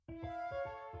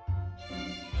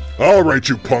All right,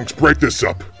 you punks, break this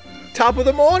up. Top of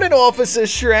the morning, Officer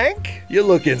Shrank. You're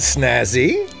looking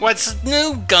snazzy. What's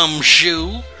new,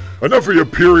 Gumshoe? Enough of your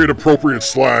period-appropriate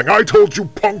slang. I told you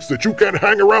punks that you can't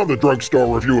hang around the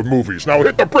drugstore reviewing movies. Now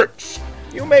hit the bricks.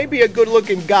 You may be a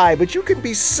good-looking guy, but you can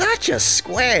be such a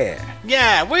square.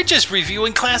 Yeah, we're just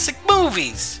reviewing classic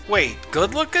movies. Wait,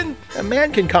 good-looking? A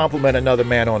man can compliment another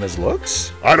man on his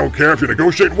looks. I don't care if you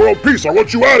negotiate world peace. I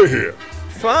want you out of here.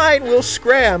 Fine, we'll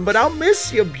scram, but I'll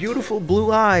miss your beautiful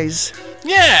blue eyes.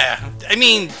 Yeah, I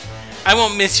mean, I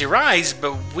won't miss your eyes,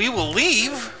 but we will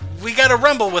leave. We got a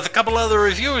rumble with a couple other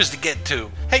reviewers to get to.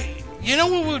 Hey, you know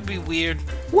what would be weird?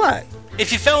 What?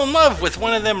 If you fell in love with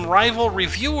one of them rival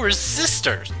reviewers'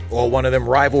 sisters. Or one of them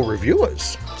rival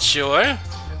reviewers. Sure.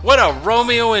 What a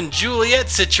Romeo and Juliet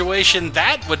situation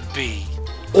that would be.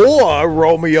 Or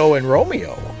Romeo and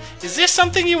Romeo. Is there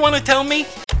something you want to tell me?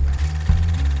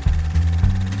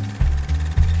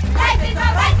 Life is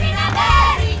alright in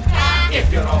America. If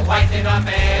you're alright in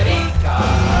America.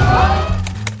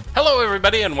 Hello,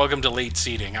 everybody, and welcome to Late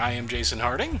Seating. I am Jason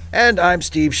Harding. And I'm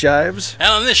Steve Shives. And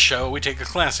on this show, we take a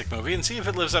classic movie and see if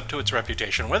it lives up to its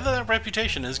reputation, whether that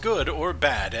reputation is good or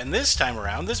bad. And this time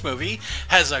around, this movie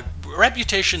has a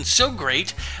reputation so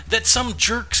great that some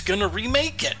jerk's gonna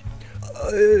remake it.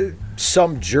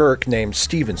 Some jerk named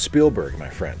Steven Spielberg, my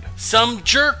friend. Some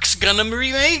jerk's gonna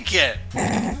remake it.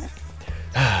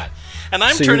 And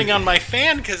I'm So turning on my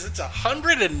fan because it's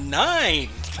 109.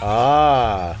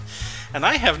 Ah. And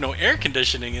I have no air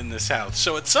conditioning in this house.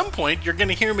 So at some point, you're going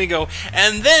to hear me go,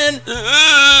 and then,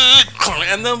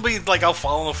 and then be like, I'll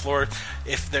fall on the floor.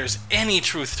 If there's any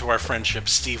truth to our friendship,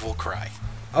 Steve will cry.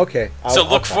 Okay. So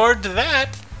look forward to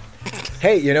that.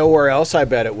 Hey, you know where else I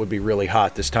bet it would be really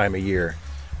hot this time of year?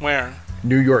 Where?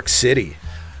 New York City.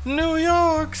 New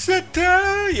York City.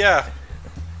 Yeah.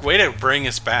 Way to bring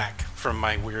us back from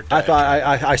my weird I thought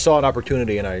diatribe. I saw an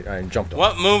opportunity and I jumped on it.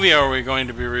 What movie are we going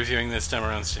to be reviewing this time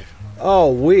around, Steve?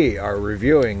 Oh, we are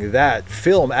reviewing that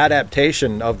film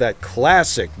adaptation of that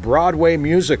classic Broadway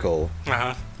musical,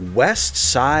 Uh-huh. West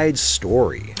Side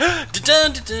Story.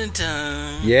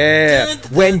 Dun-dun-dun-dun-dun. Yeah,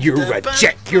 when you're a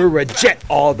jet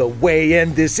all the way,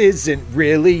 and this isn't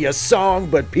really a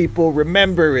song, but people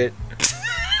remember it.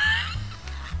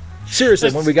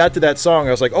 Seriously, when we got to that song,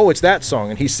 I was like, oh, it's that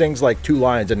song, and he sings like 2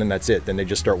 lines, and then that's it. Then they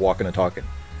just start walking and talking.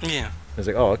 Yeah. I was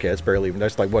like, oh, okay, that's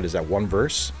like, what is that, one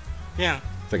verse? Yeah.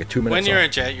 It's like a 2-minute When song.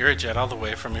 you're a jet all the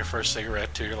way from your first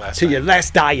cigarette to your last To night. your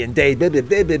last dying day, and then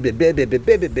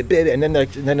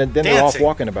they're off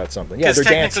walking about something. Yeah, Because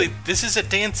they're technically, dancing. this is a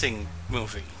dancing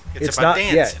movie. It's not.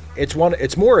 about dancing. Yeah,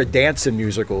 it's more a dancing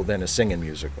musical than a singing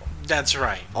musical. That's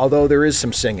right. Although there is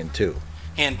some singing too,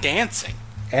 And dancing.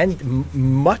 and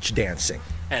much dancing.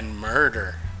 And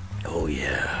murder. Oh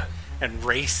yeah, And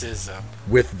racism.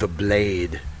 with the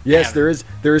blade. Yes, And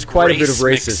there is quite a bit of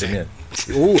race racism mixing. in.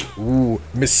 Ooh,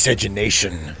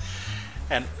 miscegenation.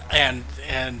 And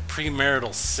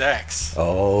premarital sex.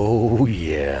 Oh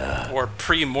yeah. Or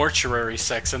pre-mortuary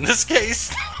sex in this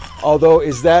case. Although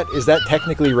is that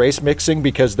technically race mixing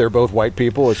because they're both white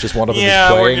people? It's just one of them Yeah,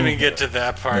 is playing. we're going to get to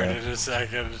that part Yeah. in a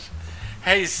second.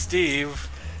 Hey, Steve.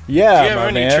 Yeah, Do you have my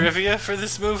any man. trivia for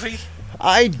this movie?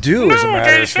 I do, as a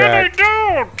matter of fact.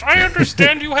 don't. I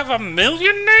understand you have 1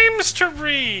 million names to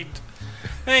read.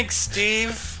 Thanks,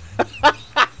 Steve.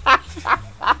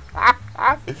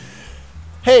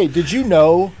 Hey, did you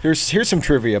know? Here's some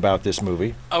trivia about this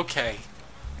movie. Okay.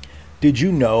 Did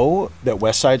you know that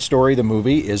West Side Story, the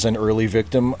movie, is an early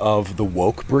victim of the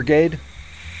woke brigade?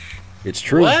 It's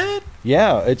true. What?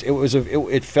 Yeah,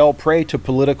 it fell prey to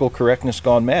political correctness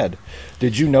gone mad.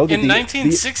 Did you know that In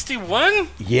 1961?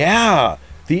 Yeah,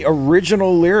 the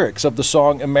original lyrics of the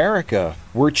song "America"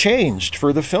 were changed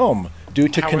for the film due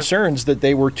to How was- concerns that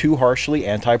they were too harshly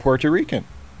anti-Puerto Rican.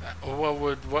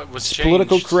 What was changed?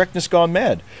 Political correctness gone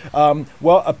mad.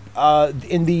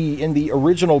 In the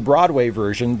original Broadway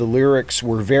version, the lyrics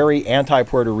were very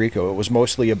anti-Puerto Rico. It was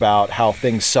mostly about how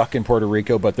things suck in Puerto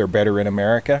Rico, but they're better in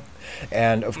America.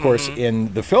 And of course,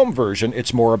 in the film version,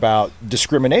 it's more about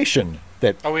discrimination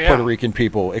that Puerto Rican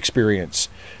people experience.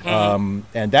 And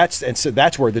so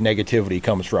that's where the negativity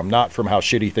comes from, not from how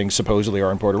shitty things supposedly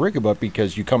are in Puerto Rico, but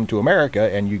because you come to America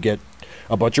and you get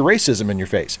a bunch of racism in your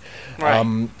face.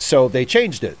 Right. So they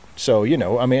changed it. So,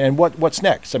 and what's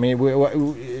next? I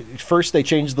mean, first they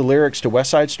changed the lyrics to West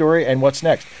Side Story, and what's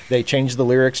next? They changed the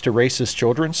lyrics to racist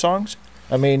children's songs?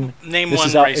 I mean, Name one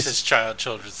racist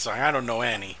children's song. I don't know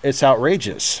any. It's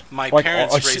outrageous. My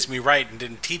parents raised me right and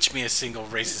didn't teach me a single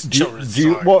racist children's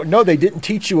song. Well, no, they didn't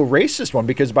teach you a racist one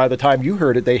because by the time you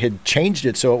heard it, they had changed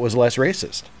it so it was less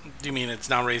racist. You mean it's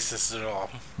not racist at all?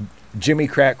 Jimmy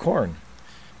Crack Corn.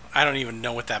 I don't even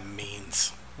know what that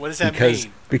means. What does that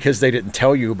mean? Because they didn't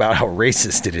tell you about how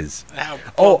racist it is.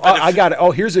 But I got it.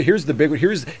 Oh, here's the big one.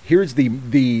 Here's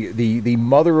the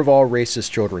mother of all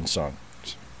racist children's songs.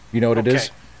 You know what it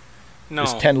is? No.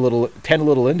 It's 10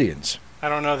 Little Indians. I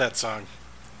don't know that song.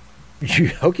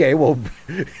 Okay, well,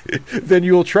 then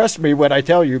you'll trust me when I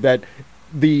tell you that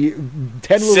the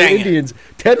 10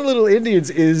 Little Indians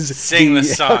is Sing the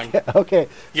song. Okay.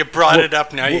 You brought it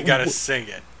up, now you gotta sing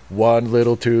it. 1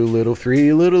 little, 2 little,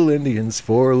 3 little Indians,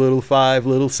 4 little, 5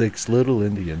 little, 6 little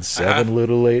Indians, 7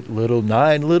 little, 8 little,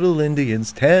 9 little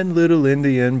Indians, 10 little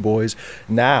Indian boys.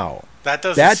 Now, that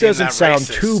doesn't sound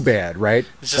racist. too bad, right?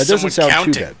 It's just that doesn't sound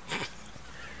counting. too bad.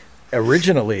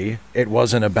 Originally, it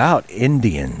wasn't about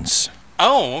Indians.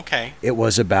 Oh, okay. It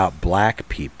was about black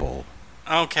people.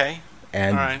 Okay.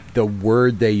 And all right. the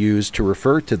word they used to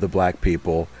refer to the black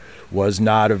people was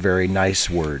not a very nice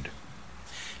word.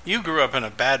 You grew up in a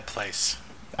bad place.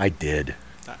 I did.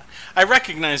 I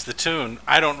recognize the tune.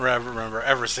 I don't remember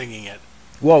ever singing it.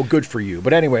 Well, good for you.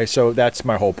 But anyway, so that's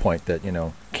my whole point, that,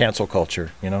 cancel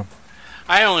culture,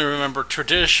 I only remember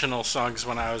traditional songs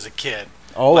when I was a kid.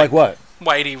 Oh, like what?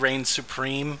 Whitey Reigns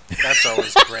Supreme. That's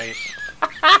always great.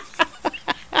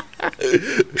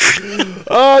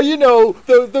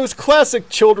 Those classic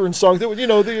children's songs that,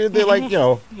 they're like,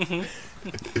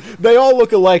 they all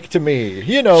look alike to me.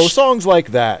 Songs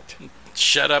like that.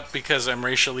 Shut Up Because I'm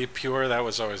Racially Pure. That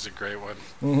was always a great one.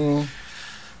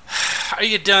 Mm-hmm. Are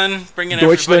you done bringing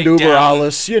Deutschland everybody über down?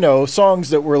 alles,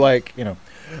 songs that were like,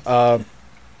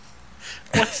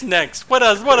 What's next? What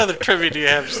else? What other trivia do you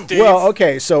have, Steve? Well,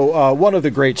 okay, so one of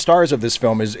the great stars of this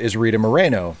film is Rita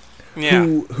Moreno,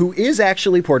 who is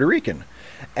actually Puerto Rican.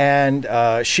 And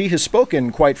she has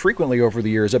spoken quite frequently over the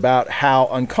years about how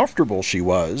uncomfortable she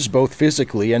was, both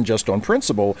physically and just on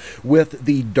principle, with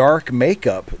the dark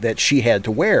makeup that she had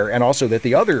to wear, and also that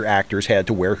the other actors had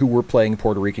to wear who were playing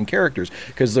Puerto Rican characters,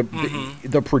 because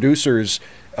the producers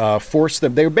forced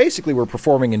them. They basically were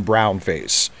performing in brown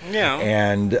face.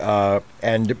 Yeah.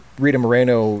 And Rita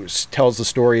Moreno tells the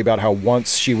story about how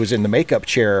once she was in the makeup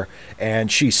chair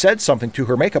and she said something to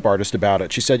her makeup artist about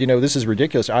it. She said, this is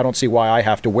ridiculous. I don't see why I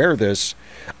have to wear this.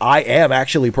 I am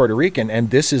actually Puerto Rican and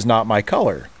this is not my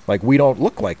color. Like, we don't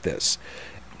look like this.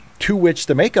 To which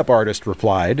the makeup artist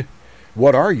replied,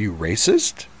 "What are you,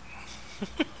 racist?"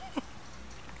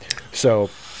 So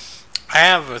I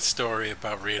have a story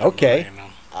about Rita Moreno.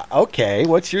 Okay,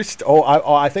 what's your...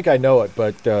 I think I know it,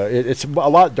 but it's a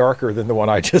lot darker than the one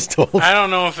I just told. I don't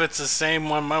know if it's the same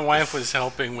one. My wife was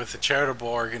helping with a charitable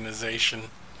organization.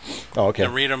 Oh, okay.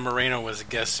 And Rita Moreno was a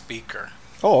guest speaker.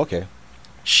 Oh, okay.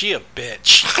 She a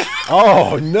bitch.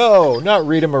 Oh, no, not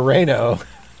Rita Moreno.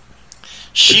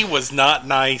 She was not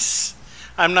nice.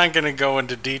 I'm not going to go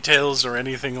into details or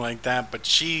anything like that, but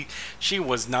she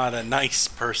was not a nice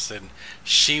person.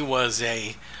 She was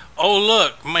oh,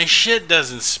 look, my shit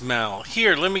doesn't smell.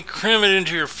 Here, let me cram it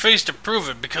into your face to prove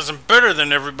it because I'm better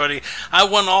than everybody. I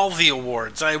won all the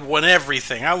awards. I won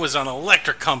everything. I was on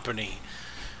Electric Company.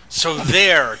 So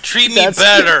there, treat me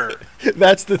better.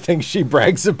 That's the thing she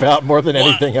brags about more than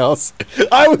anything else.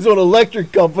 I was on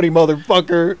Electric Company,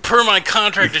 motherfucker. Per my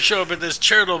contract to show up at this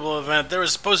charitable event, there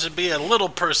was supposed to be a little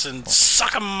person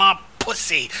sucking my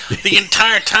pussy the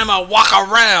entire time I walk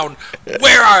around.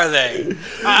 Where are they?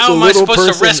 How am I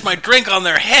supposed to rest my drink on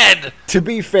their head? To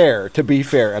be fair,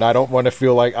 and I don't want you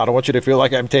to feel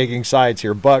like I'm taking sides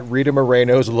here, but Rita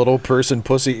Moreno's little person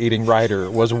pussy eating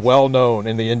writer was well known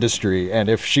in the industry, and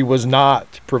if she was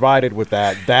not provided with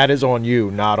that is on you,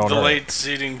 not on her. The Late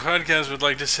Seating Podcast would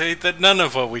like to say that none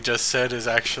of what we just said is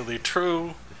actually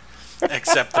true.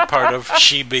 Except the part of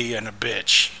she being a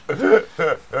bitch.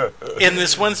 In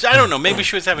this one, I don't know, maybe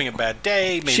she was having a bad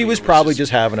day. Maybe she was probably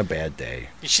just having a bad day.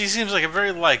 She seems like a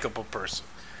very likable person.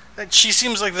 She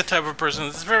seems like the type of person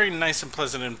that's very nice and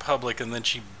pleasant in public, and then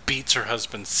she beats her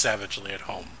husband savagely at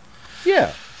home.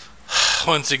 Yeah.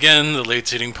 Once again, the Late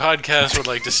Seating Podcast would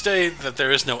like to state that there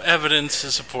is no evidence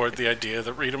to support the idea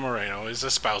that Rita Moreno is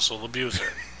a spousal abuser.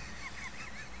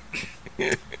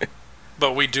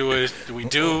 But we do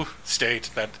state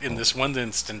that in this one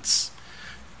instance,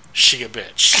 she a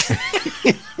bitch.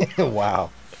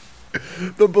 Wow.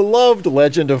 The beloved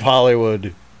legend of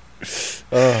Hollywood.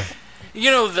 When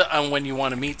you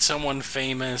want to meet someone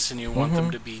famous and you want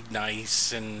them to be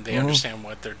nice and they understand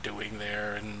what they're doing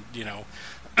there and,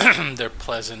 they're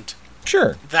pleasant.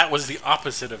 Sure. That was the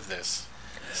opposite of this.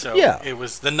 So It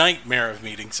was the nightmare of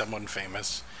meeting someone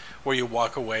famous, where you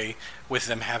walk away with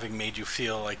them having made you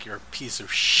feel like you're a piece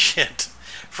of shit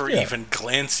for even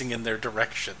glancing in their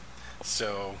direction.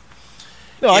 So,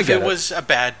 No, I if get it it. was a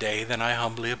bad day, then I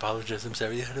humbly apologize. I'm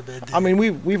sorry you had a bad day. I mean,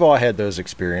 we've all had those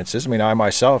experiences. I mean, I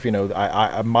myself,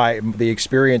 the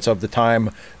experience of the time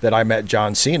that I met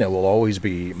John Cena will always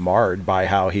be marred by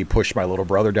how he pushed my little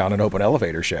brother down an open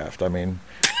elevator shaft. I mean,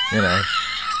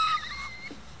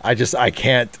 I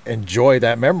can't enjoy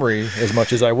that memory as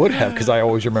much as I would have, because I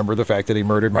always remember the fact that he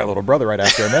murdered my little brother right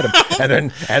after I met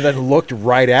him, and then looked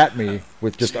right at me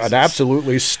with just an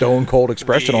absolutely stone cold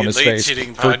expression on his face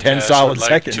for 10 solid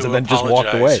seconds, and then just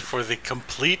walked away. For the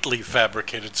completely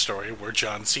fabricated story where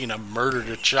John Cena murdered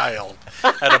a child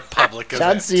at a public event.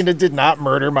 John Cena did not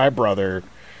murder my brother.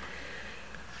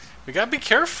 We gotta be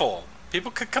careful.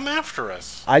 People could come after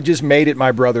us. I just made it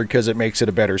my brother because it makes it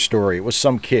a better story. It was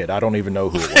some kid. I don't even know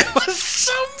who it was. It was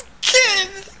some kid.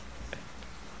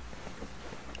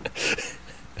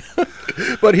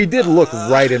 But he did look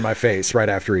right in my face right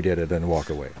after he did it and walk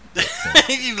away.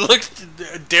 He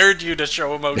dared you to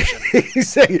show emotion. He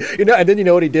said, and then you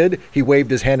know what he did? He waved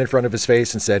his hand in front of his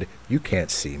face and said, "You can't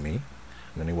see me."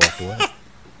 And then he walked away.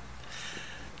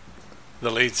 The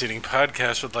Late Seating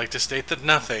Podcast would like to state that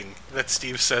nothing that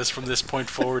Steve says from this point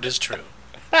forward is true.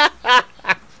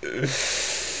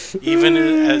 Even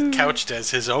as couched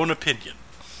as his own opinion.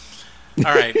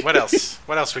 All right, what else?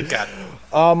 What else we got?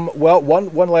 Well,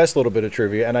 one last little bit of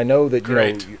trivia, and I know that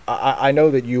Great. I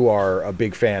know that you are a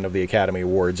big fan of the Academy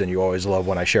Awards, and you always love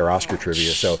when I share Oscar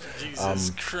trivia. So, Jesus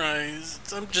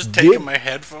Christ! I'm just taking my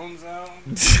headphones out.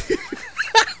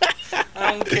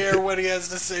 I don't care what he has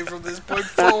to say from this point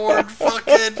forward. Fuck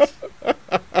it.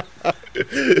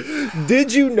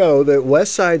 Did you know that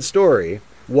West Side Story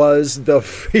was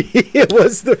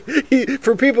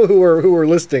for people who were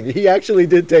listening? He actually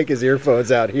did take his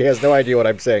earphones out. He has no idea what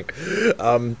I'm saying.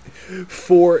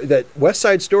 For that, West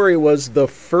Side Story was the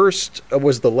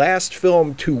last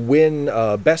film to win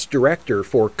Best Director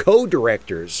for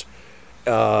co-directors.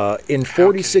 In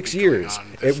 46 years,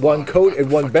 it won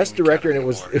Best Director, and it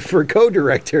was for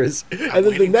co-directors. And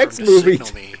then the next movie,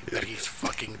 that he's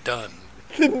fucking done.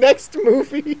 The next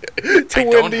movie to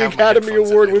win the Academy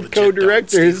Award with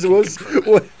co-directors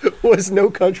was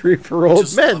No Country for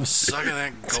Old Men,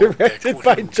 directed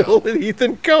by Joel and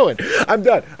Ethan Coen. I'm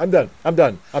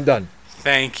done.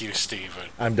 Thank you, Steven.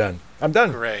 I'm done.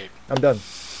 Great. I'm done.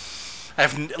 I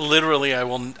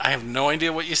have no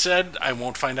idea what you said. I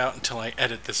won't find out until I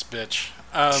edit this bitch.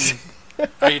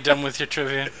 Are you done with your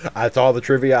trivia? That's all the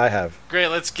trivia I have. Great,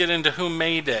 let's get into who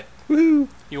made it. Woohoo!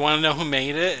 You want to know who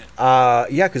made it?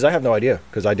 Yeah, because I have no idea,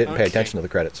 because I didn't pay attention to the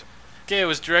credits. Okay, it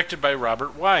was directed by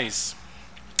Robert Wise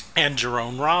and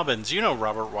Jerome Robbins. You know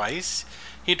Robert Wise.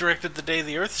 He directed The Day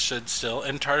the Earth Stood Still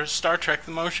and Star Trek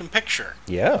The Motion Picture.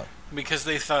 Yeah. Because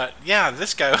they thought, yeah,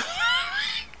 this guy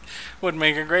would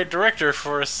make a great director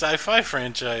for a sci-fi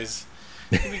franchise.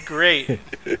 It'd be great.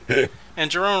 And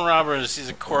Jerome Robbins, he's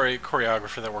a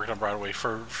choreographer that worked on Broadway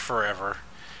for forever.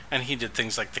 And he did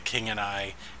things like The King and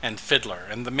I and Fiddler.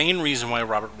 And the main reason why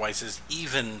Robert Wise is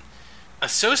even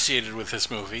associated with this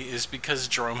movie is because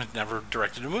Jerome had never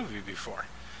directed a movie before.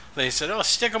 They said, oh,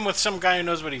 stick him with some guy who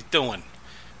knows what he's doing.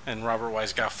 And Robert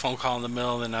Wise got a phone call in the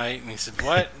middle of the night, and he said,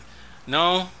 what?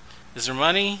 No? Is there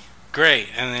money? Great.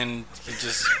 And then he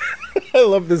just... I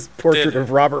love this portrait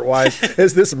of Robert Wise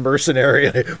as this mercenary.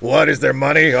 What, is there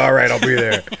money? All right, I'll be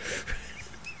there.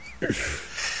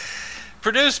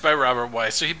 Produced by Robert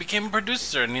Wise, so he became a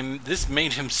producer, and this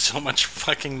made him so much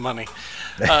fucking money.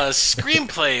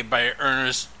 Screenplay by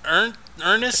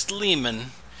Ernest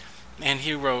Lehman, and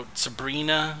he wrote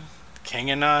Sabrina, The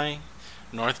King and I,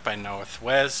 North by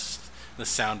Northwest, The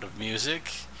Sound of Music,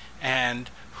 and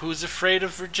Who's Afraid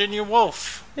of Virginia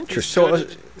Woolf.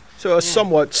 Interesting. So a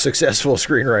somewhat successful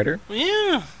screenwriter.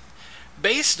 Yeah.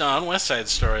 Based on West Side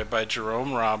Story by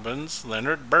Jerome Robbins,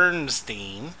 Leonard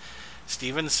Bernstein,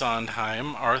 Stephen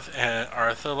Sondheim,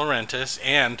 Arthur Laurentis,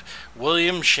 and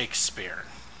William Shakespeare.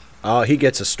 He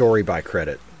gets a story by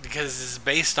credit. Because it's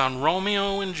based on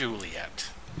Romeo and Juliet.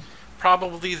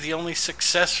 Probably the only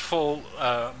successful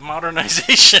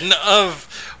modernization of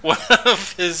one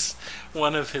of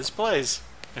his plays,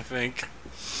 I think.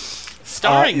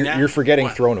 Starring you're forgetting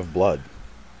Throne of Blood.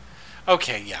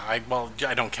 Okay, yeah. I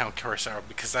don't count Kurosawa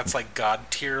because that's like god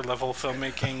tier level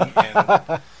filmmaking,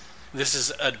 and this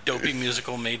is a dopey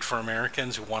musical made for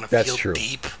Americans who want to feel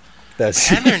deep.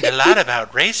 I learned a lot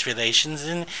about race relations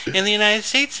in the United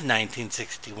States in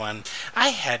 1961. I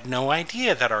had no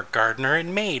idea that our gardener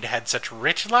and maid had such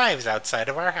rich lives outside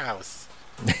of our house.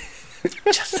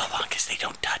 Just so long as they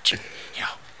don't touch me.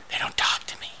 They don't talk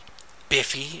to me.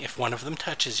 Biffy, if one of them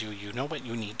touches you, you know what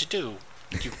you need to do.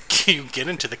 You get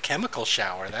into the chemical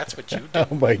shower. That's what you do.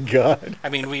 Oh my God. I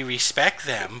mean, we respect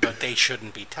them, but they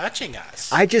shouldn't be touching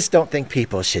us. I just don't think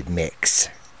people should mix.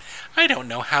 I don't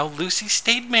know how Lucy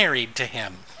stayed married to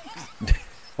him.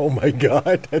 Oh my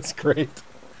God, that's great.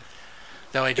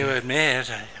 Though I do admit,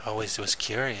 I always was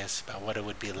curious about what it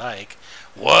would be like.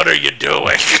 What are you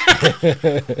doing?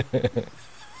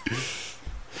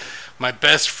 My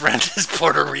best friend is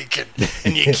Puerto Rican,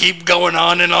 and you keep going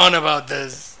on and on about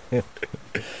this.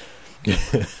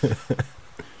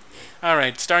 All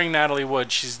right, starring Natalie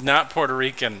Wood. She's not Puerto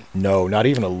Rican, No, not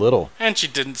even a little. and she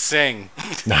didn't sing.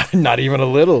 Not even a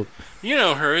little. You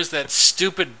know her as that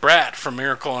stupid brat from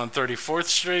Miracle on 34th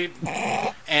Street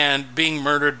and being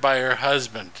murdered by her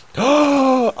husband.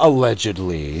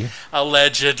 Allegedly.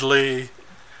 Allegedly.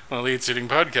 The Lead Seating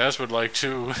Podcast would like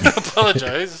to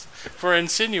apologize for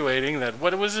insinuating that,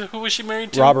 what was it? Who was she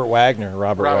married to? Robert Wagner.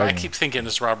 I Wagner. keep thinking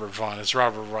it's Robert Vaughn. It's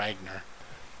Robert Wagner.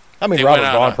 I mean, they Robert went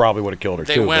out Vaughn on- probably would have killed her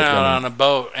They too. went but, out I mean, on a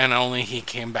boat and only he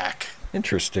came back.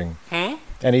 Interesting. Hmm?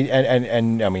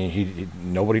 And I mean, he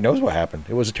nobody knows what happened.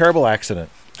 It was a terrible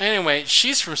accident. Anyway,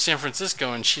 she's from San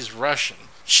Francisco and she's Russian.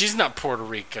 She's not Puerto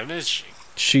Rican, is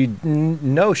she?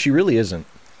 No, she really isn't.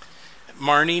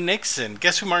 Marnie Nixon.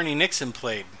 Guess who Marnie Nixon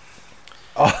played?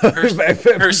 Oh,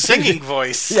 Her singing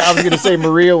voice. Yeah, I was going to say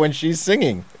Maria when she's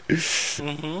singing.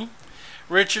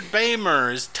 Richard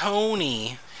Baymer is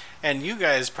Tony. And you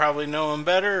guys probably know him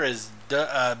better as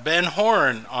Ben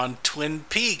Horn on Twin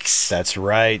Peaks. That's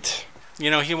right. You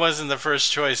know, he wasn't the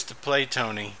first choice to play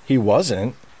Tony. He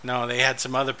wasn't. No, they had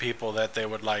some other people that they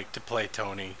would like to play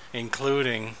Tony,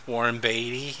 including Warren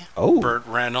Beatty, Oh. Burt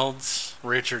Reynolds,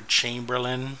 Richard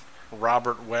Chamberlain,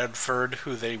 Robert Redford,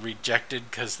 who they rejected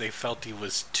because they felt he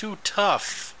was too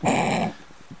tough,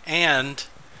 and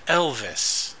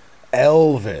Elvis.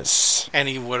 Elvis. And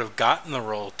he would have gotten the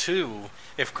role, too,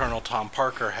 if Colonel Tom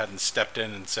Parker hadn't stepped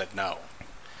in and said no.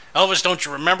 Elvis, don't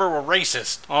you remember? We're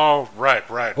racist. Oh, right.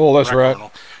 Oh, that's right.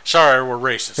 Colonel. Sorry, we're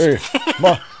racist.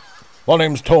 Hey, my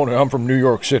name's Tony. I'm from New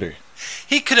York City.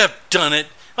 He could have done it.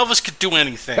 Elvis could do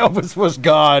anything. Elvis was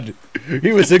God.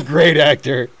 He was a great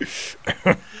actor.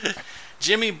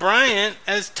 Jimmy Bryant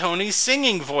as Tony's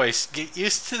singing voice. Get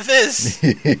used to this.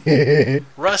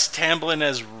 Russ Tamblyn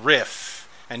as Riff.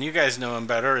 And you guys know him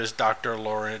better as Dr.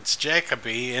 Lawrence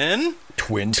Jacoby in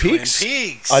Twin Twin Peaks.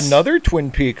 Peaks. Another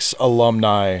Twin Peaks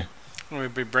alumni. We'll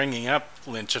be bringing up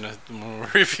Lynch when we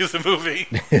review the movie.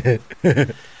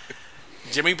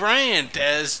 Jimmy Bryant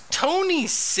as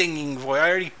Tony's singing voice. I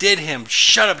already did him.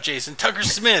 Shut up, Jason. Tucker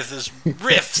Smith as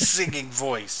Riff's singing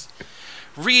voice.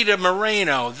 Rita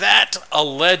Moreno, that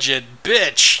alleged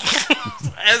bitch,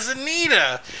 as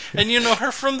Anita. And you know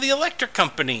her from The Electric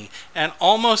Company and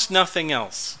almost nothing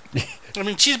else. I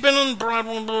mean, she's been on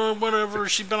Broadway, whatever.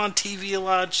 She's been on TV a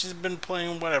lot. She's been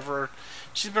playing whatever.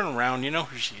 She's been around. You know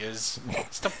who she is.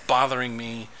 Stop bothering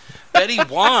me. Betty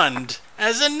Wand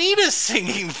as Anita's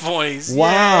singing voice.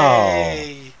 Wow.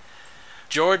 Yay.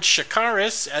 George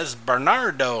Shakaris as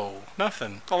Bernardo.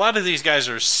 Nothing. A lot of these guys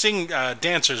are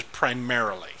dancers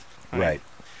primarily. Right.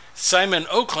 Simon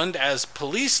Oakland as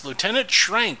Police Lieutenant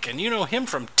Shrank, and you know him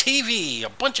from TV, a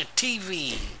bunch of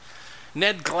TV.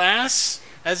 Ned Glass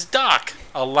as Doc,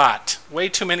 a lot. Way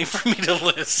too many for me to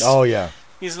list. Oh, yeah.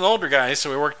 He's an older guy, so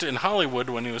he worked in Hollywood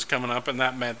when he was coming up, and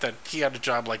that meant that he had a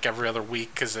job like every other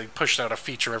week because they pushed out a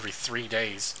feature every 3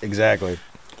 days. Exactly.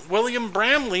 William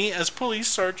Bramley as Police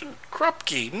Sergeant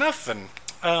Krupke, nothing.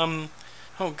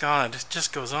 Oh God, it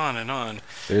just goes on and on.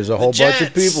 There's a whole bunch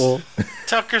of people.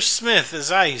 Tucker Smith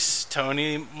as Ice,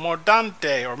 Tony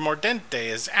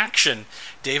Mordente as Action,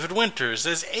 David Winters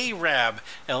as Arab,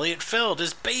 Elliot Feld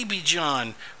as Baby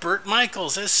John, Burt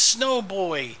Michaels as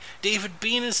Snowboy, David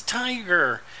Bean as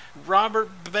Tiger, Robert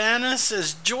Banas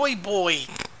as Joy Boy.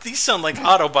 These sound like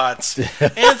Autobots.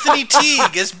 Anthony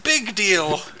Teague as Big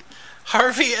Deal.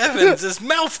 Harvey Evans as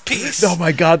Mouthpiece. Oh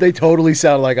my God, they totally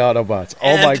sound like Autobots.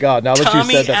 Oh my God, now that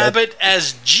Tommy you said that. Abbott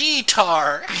as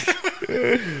G-Tar.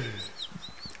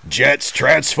 Jets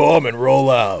transform and roll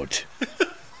out.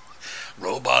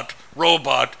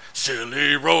 Robot,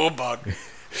 silly robot.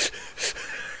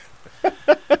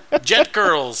 Jet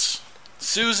Girls.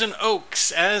 Susan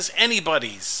Oakes as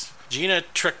Anybody's. Gina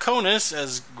Traconis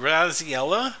as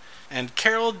Graziella. And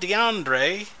Carol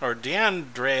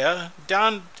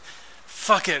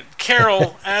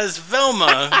Carol as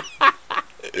Velma.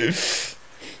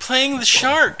 Playing the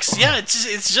Sharks. Yeah,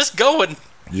 it's just going.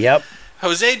 Yep.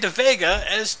 Jose De Vega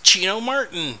as Chino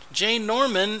Martin. Jane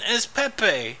Norman as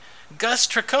Pepe. Gus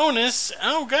Traconis.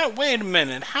 Oh, God, wait a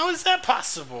minute. How is that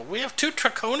possible? We have two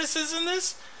Traconises in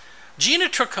this? Gina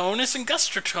Troconis and Gus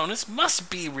Troconis must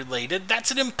be related.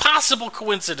 That's an impossible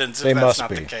coincidence if They that's must not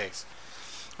be. the case.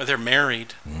 Or they're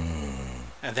married.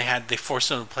 And they forced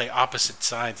them to play opposite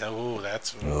sides. Oh,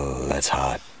 that's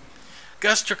hot.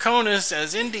 Gus Troconis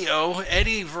as Indio,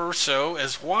 Eddie Verso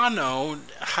as Juano,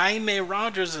 Jaime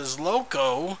Rogers as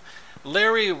Loco,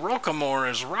 Larry Rocamore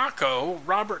as Rocco,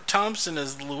 Robert Thompson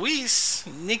as Luis,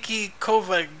 Nikki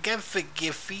Kovacevic,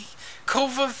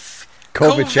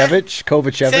 Kovacevic,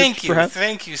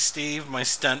 Thank you, Steve, my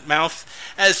stunt mouth,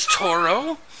 as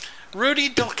Toro, Rudy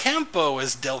Del Campo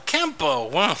as Del Campo,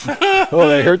 wow. Oh,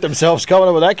 they hurt themselves coming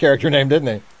up with that character name, didn't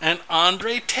they? And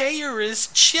Andre Taylor as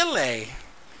Chile.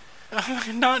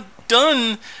 Not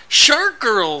done. Shark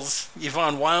Girls.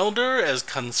 Yvonne Wilder as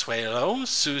Consuelo.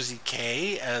 Susie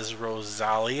Kay as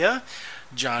Rosalia.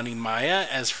 Johnny Maya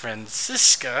as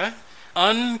Francisca.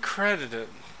 Uncredited.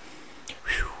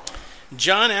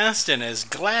 John Astin as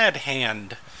Glad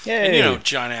Hand. Yay. And you know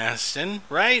John Astin,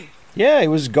 right? Yeah, he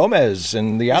was Gomez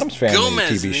in the Addams Family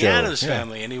Gomez TV in the show. Addams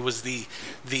Family, and he was the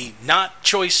not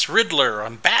choice Riddler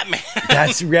on Batman.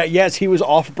 Yes, he was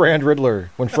off-brand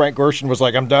Riddler when Frank Gorshin was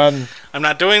like, "I'm done." I'm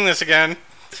not doing this again.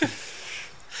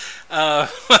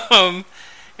 And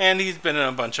he's been in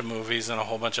a bunch of movies and a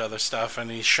whole bunch of other stuff,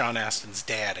 and he's Sean Astin's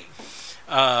daddy.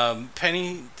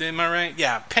 Penny, am I right?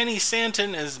 Yeah, Penny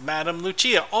Stanton is Madame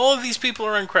Lucia. All of these people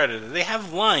are uncredited. They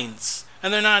have lines,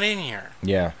 and they're not in here.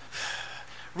 Yeah.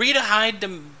 Rita Hyde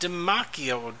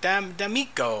D'Amico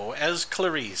as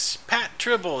Clarice, Pat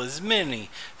Tribble as Minnie,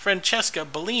 Francesca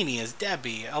Bellini as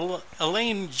Debbie,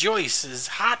 Elaine Joyce as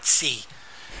Hotsy,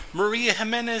 Maria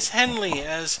Jimenez Henley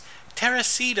as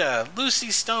Teresita,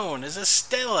 Lucy Stone as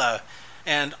Estella,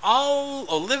 and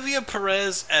Olivia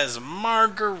Perez as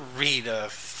Margarita.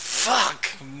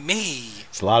 Fuck me.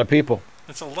 It's a lot of people.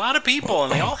 It's a lot of people,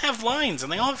 and they all have lines, and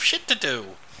they all have shit to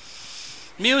do.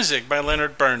 Music by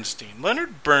Leonard Bernstein.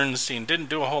 Leonard Bernstein didn't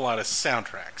do a whole lot of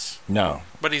soundtracks, No.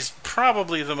 but he's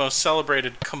probably the most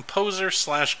celebrated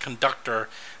composer/conductor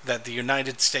that the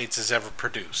United States has ever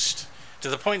produced. To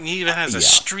the point he even has a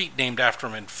street named after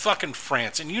him in fucking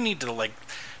France. And you need to,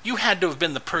 you had to have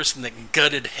been the person that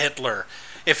gutted Hitler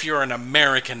if you're an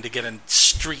American to get a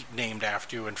street named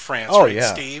after you in France, Oh, right,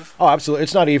 yeah. Steve? Oh, absolutely.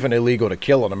 It's not even illegal to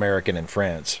kill an American in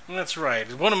France. That's right.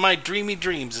 One of my dreamy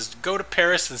dreams is to go to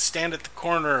Paris and stand at the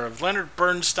corner of Leonard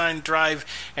Bernstein Drive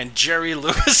and Jerry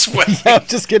Lewis Way. I was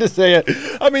just going to say it.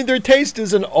 I mean, their taste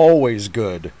isn't always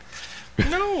good.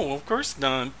 No, of course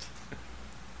not.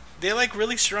 They like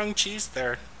really strong cheese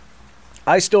there.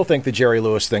 I still think the Jerry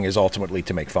Lewis thing is ultimately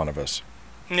to make fun of us.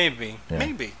 Maybe. Yeah.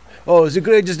 Maybe. Oh, it's the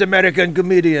greatest American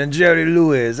comedian, Jerry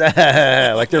Lewis.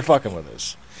 Like they're fucking with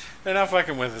us. They're not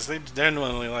fucking with us. They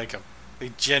genuinely like him.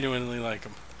 They genuinely like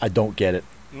him. I don't get it.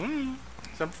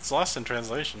 Something's lost in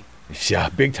translation. Yeah,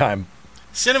 big time.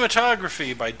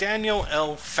 Cinematography by Daniel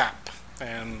L. Fapp.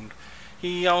 And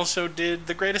he also did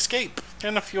The Great Escape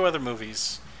and a few other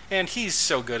movies. And he's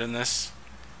so good in this.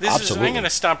 Absolutely. I'm going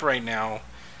to stop right now.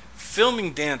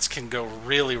 Filming dance can go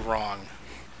really wrong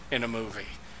in a movie.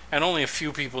 And only a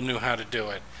few people knew how to do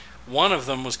it. One of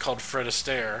them was called Fred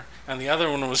Astaire, and the other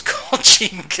one was called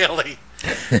Gene Kelly.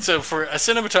 So for a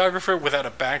cinematographer without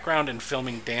a background in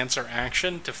filming dance or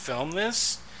action to film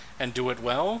this and do it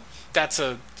well,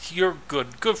 you're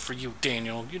good. Good for you,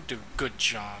 Daniel. You do a good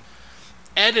job.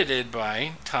 Edited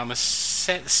by Thomas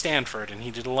Stanford, and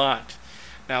he did a lot.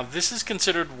 Now, this is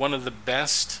considered one of the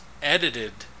best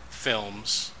edited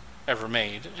films ever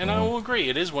made, and I will agree,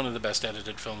 it is one of the best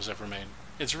edited films ever made.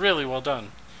 It's really well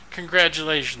done.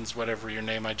 Congratulations, whatever your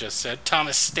name I just said,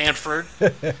 Thomas Stanford.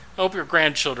 I hope your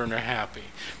grandchildren are happy.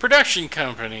 Production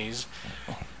companies: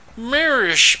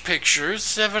 Marish Pictures,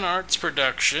 Seven Arts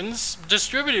Productions,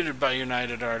 distributed by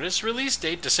United Artists. Release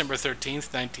date December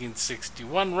 13th,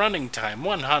 1961. Running time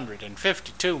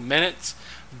 152 minutes.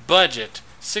 Budget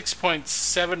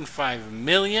 $6.75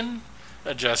 million.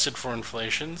 Adjusted for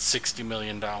inflation, $60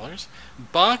 million.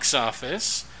 Box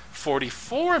office,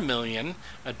 $44 million.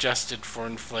 Adjusted for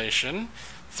inflation,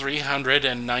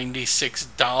 $396.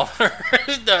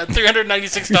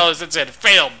 $396, that's it. It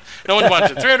failed. No one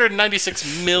watched it.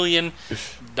 $396 million,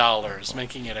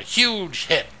 making it a huge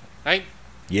hit, right?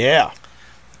 Yeah.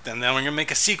 And then we're going to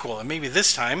make a sequel, and maybe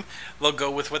this time they'll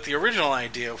go with what the original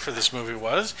idea for this movie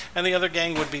was, and the other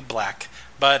gang would be black.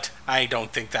 But I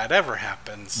don't think that ever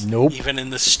happens. Nope. Even in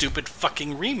the stupid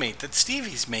fucking remake that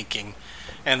Stevie's making.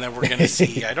 And then we're going to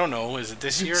see, I don't know, is it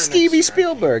this year or next Stevie year?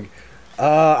 Spielberg.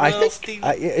 I think. Stevie.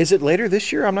 Is it later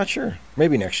this year? I'm not sure.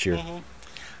 Maybe next year.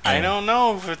 I don't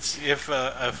know if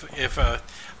a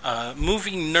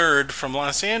movie nerd from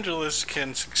Los Angeles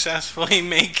can successfully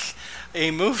make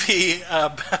a movie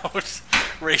about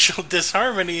racial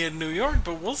disharmony in New York,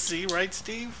 but we'll see, right,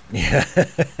 Steve? Yeah.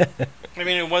 I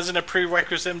mean, it wasn't a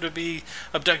prerequisite to be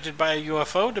abducted by a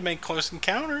UFO to make Close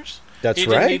Encounters. That's he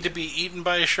right. didn't need to be eaten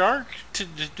by a shark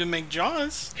to make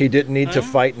Jaws. He didn't need to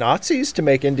fight Nazis to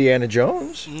make Indiana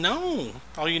Jones. No.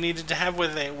 All you needed to have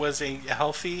was a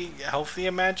healthy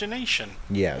imagination.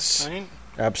 Yes. Right?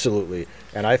 Absolutely.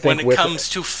 And I think When it comes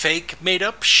to fake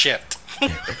made-up shit.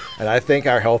 and I think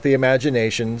our healthy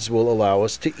imaginations will allow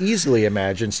us to easily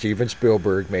imagine Steven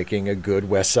Spielberg making a good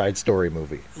West Side Story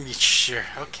movie. Sure,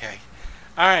 okay.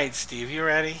 All right, Steve, you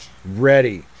ready?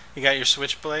 Ready. You got your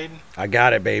switchblade? I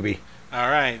got it, baby. All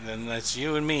right, then let's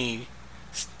you and me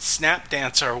snap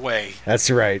dance our way That's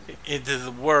right. into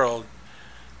the world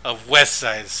of West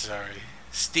Side Story.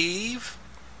 Steve,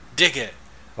 dig it.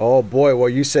 Oh boy, well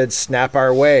you said snap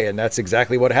our way, and that's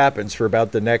exactly what happens for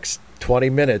about the next 20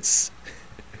 minutes.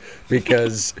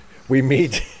 Because we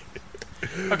meet...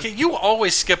 Okay, you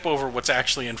always skip over what's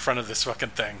actually in front of this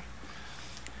fucking thing.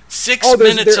 6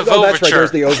 there's- minutes of oh, overture. that's right,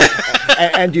 there's the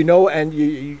over...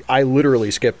 and I literally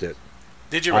skipped it.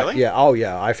 Did you really?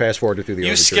 Yeah, I fast forwarded through the You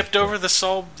overture. skipped over the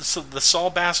Saul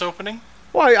Bass opening?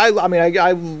 Well,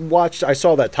 I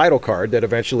saw that title card that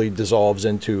eventually dissolves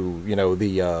into,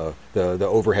 the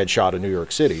overhead shot of New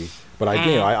York City. But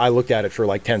I looked at it for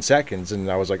like 10 seconds and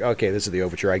I was like, okay, this is the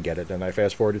overture, I get it, and I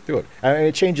fast forwarded through it. I mean,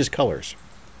 it changes colors.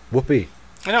 Whoopee.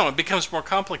 I know, it becomes more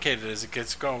complicated as it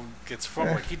gets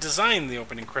forward. He designed the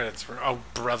opening credits for oh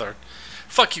brother.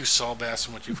 Fuck you, Saul Bass,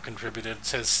 and what you've contributed,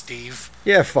 says Steve.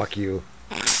 Yeah, fuck you.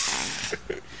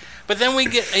 But then we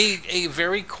get a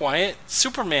very quiet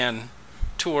Superman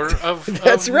tour of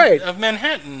That's right. of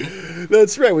Manhattan.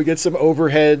 That's right. We get some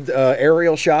overhead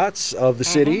aerial shots of the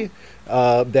city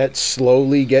that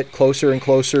slowly get closer and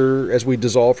closer as we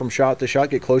dissolve from shot to shot,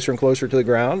 get closer and closer to the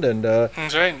ground, and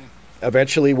That's right.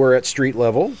 eventually we're at street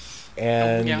level.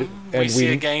 And Yeah, and we see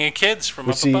a gang of kids from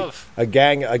we up see above. a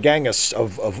gang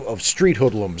of street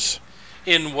hoodlums.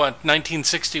 In what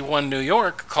 1961 New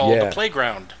York called Yeah. a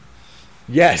playground.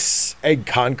 Yes, a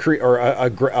concrete or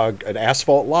an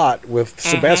asphalt lot with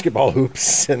some basketball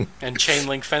hoops and And chain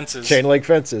link fences. chain link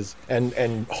fences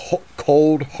and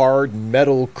cold hard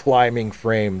metal climbing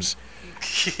frames.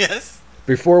 Yes.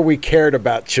 Before we cared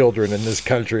about children in this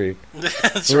country,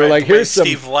 That's We were right. like, the way here's some-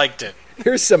 Steve liked it.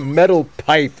 here's some metal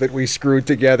pipe that we screwed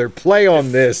together. Play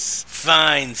on this.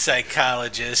 Fine,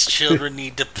 psychologist. Children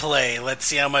need to play. Let's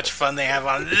see how much fun they have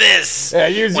on this. Yeah,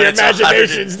 use when your it's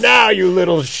imaginations now, you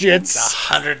little shits.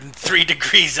 103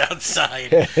 degrees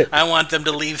outside. I want them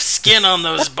to leave skin on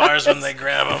those bars when they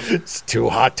grab them. It's too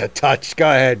hot to touch. Go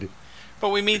ahead. But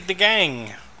we meet the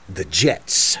gang, The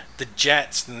Jets. the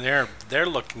Jets, and they're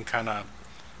looking kind of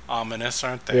ominous,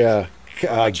 aren't they? Yeah.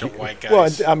 bunch of white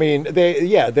guys. Well, I mean,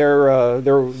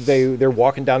 they're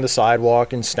walking down the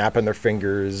sidewalk and snapping their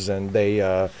fingers, and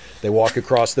they walk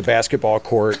across the basketball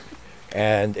court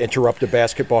and interrupt a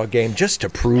basketball game just to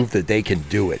prove that they can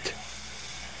do it.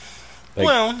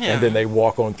 Well, yeah. And then they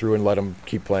walk on through and let them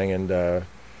keep playing, and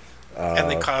and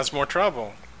they cause more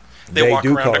trouble. They walk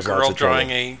do around a cause lots girl of trouble. drawing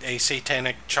a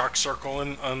satanic chalk circle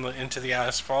into the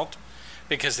asphalt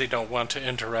because they don't want to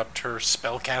interrupt her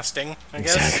spell casting, I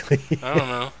guess. Exactly. I don't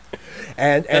know.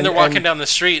 And And they're walking down the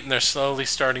street and they're slowly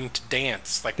starting to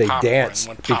dance like They popcorn dance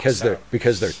when pops because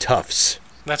out. they're toughs.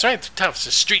 That's right, they're toughs,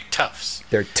 they're street toughs.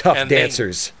 They're tough And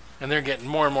dancers. And they're getting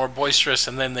more and more boisterous,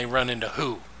 and then they run into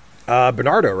who?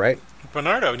 Bernardo, right?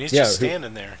 Bernardo, and he's Yeah, just who-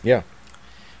 standing there. Yeah.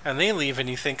 And they leave, and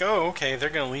you think, oh, okay, they're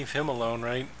going to leave him alone,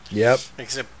 right? Yep.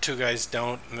 Except two guys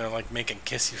don't, and they're like making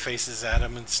kissy faces at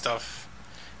him and stuff,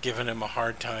 giving him a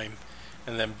hard time.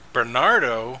 And then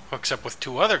Bernardo hooks up with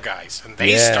two other guys, and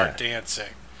they Yeah. start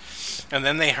dancing. And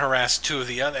then they harass two of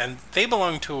the other, and they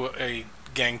belong to a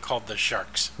gang called the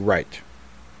Sharks. Right.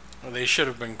 Well, they should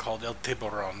have been called El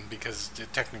Tiburon, because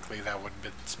technically that would have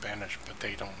been Spanish, but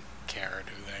they don't care,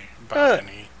 do they? About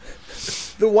any.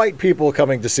 The white people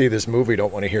coming to see this movie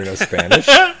don't want to hear no Spanish.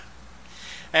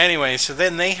 Anyway, so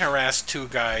then they harass two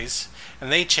guys,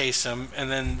 and they chase them, and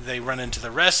then they run into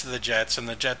the rest of the Jets, and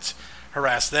the Jets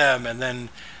harass them, and then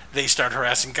they start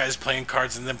harassing guys playing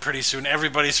cards, and then pretty soon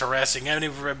everybody's harassing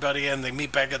everybody, and they meet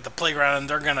back at the playground, and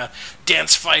they're gonna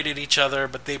dance fight at each other,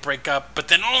 but they break up. But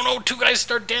then, oh no, two guys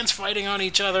start dance fighting on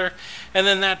each other, and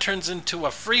then that turns into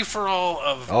a free-for-all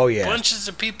of Oh, yeah. bunches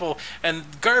of people,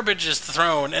 and garbage is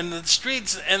thrown, and the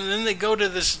streets, and then they go to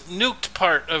this nuked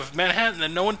part of Manhattan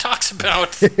that no one talks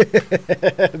about.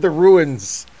 The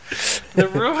ruins. The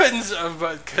ruins of,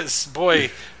 because boy,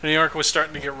 New York was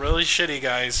starting to get really shitty,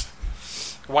 guys.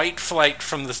 white flight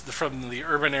from the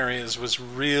urban areas was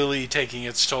really taking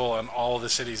its toll on all the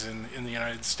cities in the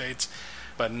United States,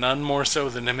 but none more so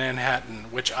than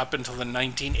Manhattan, which up until the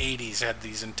 1980s had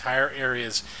these entire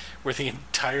areas where the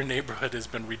entire neighborhood has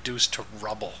been reduced to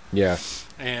rubble. Yeah.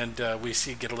 And we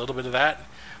get a little bit of that.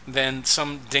 Then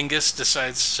some dingus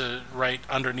decides to write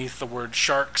underneath the word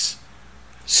sharks.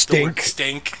 The word Stink.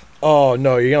 stink. Oh,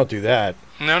 no, you don't do that.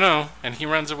 No. And he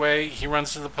runs away. He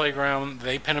runs to the playground.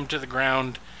 They pin him to the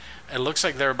ground. It looks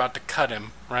like they're about to cut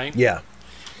him, right? Yeah.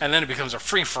 And then it becomes a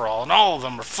free-for-all, and all of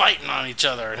them are fighting on each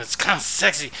other, and it's kind of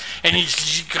sexy. And you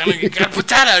got to put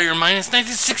that out of your mind. It's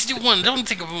 1961. Don't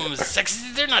think of them as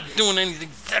sexy. They're not doing anything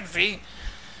sexy.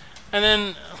 And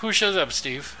then, who shows up,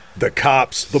 Steve? The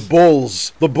cops, the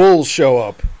bulls show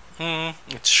up.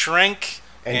 It's Shrank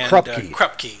And Krupke.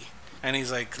 Krupke. And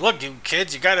he's like, look, you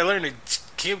kids, you got to learn to...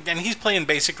 And he's playing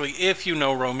basically, if you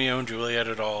know Romeo and Juliet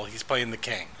at all, he's playing the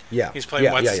king. Yeah. He's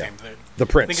playing what's his name? The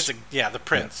prince. I think it's the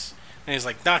prince. Yeah. And he's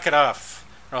like, knock it off,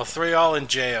 or I'll throw you all in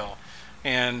jail.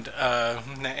 And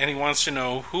he wants to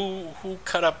know who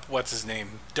cut up what's his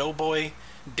name? Doughboy?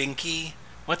 Dinky?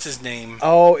 What's his name?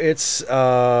 Oh, it's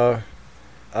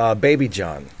Baby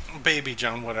John. Baby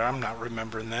John, whatever. I'm not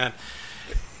remembering that.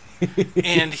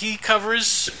 And he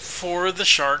covers for the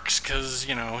sharks because,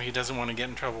 he doesn't want to get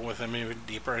in trouble with them even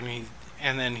deeper.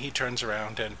 And then he turns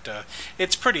around, and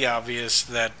it's pretty obvious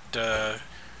that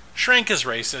Shrank is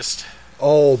racist.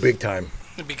 Oh, big time.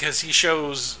 Because he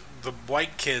shows the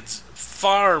white kids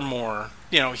far more.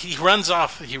 He runs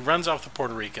off the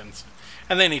Puerto Ricans,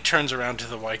 and then he turns around to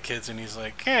the white kids and he's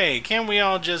like, "Hey, can't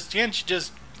you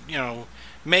just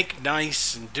make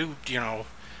nice and do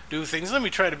things? Let me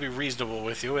try to be reasonable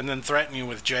with you, and then threaten you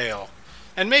with jail,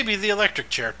 and maybe the electric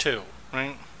chair too,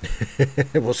 right?"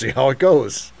 We'll see how it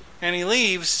goes. And he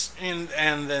leaves, and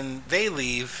then they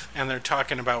leave, and they're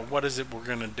talking about what is it we're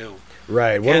gonna do.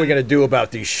 Right. What are we going to do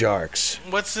about these sharks?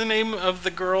 What's the name of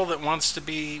the girl that wants to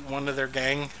be one of their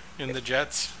gang in the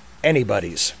Jets?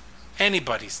 Anybody's.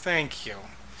 Anybody's, thank you.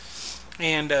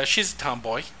 And she's a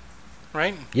tomboy,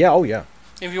 right? Yeah, oh yeah.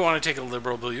 If you want to take a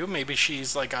liberal view, maybe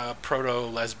she's like a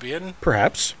proto-lesbian.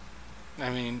 Perhaps.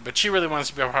 I mean, but she really wants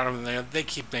to be a part of it. They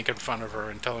keep making fun of her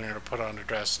and telling her to put on a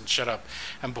dress and shut up.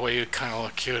 And boy, you kind of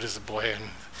look cute as a boy, and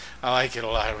I like it a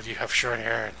lot when you have short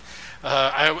hair.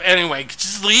 Anyway,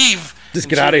 just leave. Just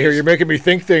get out of here. You're making me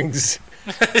think things.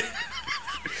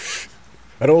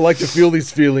 I don't like to feel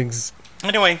these feelings.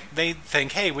 Anyway, they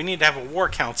think, hey, we need to have a war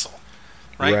council,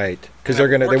 right? Right, because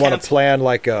they want to plan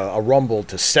like a rumble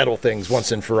to settle things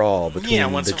once and for all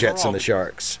between the Jets and the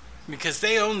Sharks. Because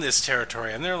they own this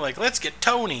territory, and they're like, let's get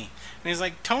Tony. And he's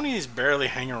like, Tony's barely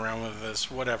hanging around with us,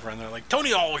 whatever. And they're like,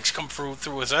 Tony always come through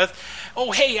with us.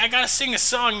 Oh, hey, I gotta sing a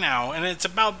song now, and it's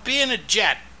about being a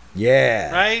Jet.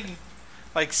 Yeah. Right?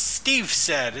 Like Steve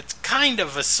said, it's kind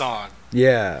of a song.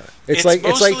 Yeah. It's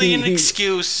mostly an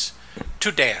excuse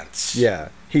to dance. Yeah.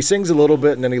 He sings a little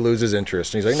bit and then he loses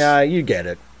interest. And he's like, nah, you get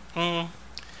it. And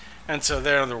so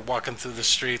they're walking through the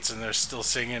streets and they're still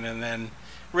singing. And then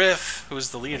Riff, who's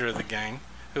the leader of the gang,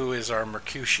 who is our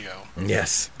Mercutio,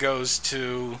 yes, goes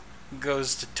to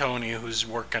Tony, who's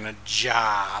working a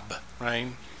job, right?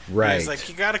 Right. And he's like,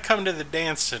 you got to come to the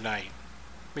dance tonight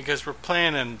because we're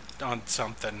planning on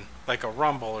something, like a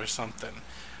rumble or something.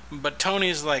 But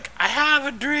Tony's like, I have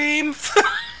a dream.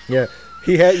 Yeah.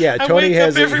 Tony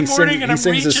has every morning and I'm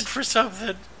reaching for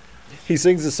something. He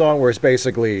sings a song where it's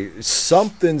basically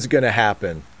something's gonna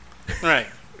happen. Right.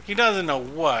 He doesn't know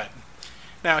what.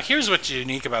 Now, here's what's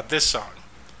unique about this song.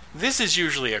 This is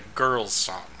usually a girl's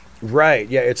song. Right.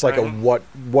 Yeah. It's like a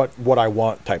what I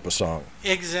want type of song.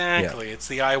 Exactly. Yeah. It's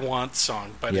the I want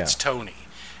song, but it's Tony,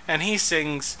 and he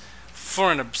sings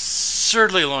for an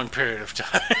absurdly long period of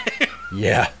time.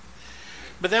 Yeah.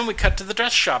 But then we cut to the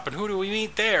dress shop, and who do we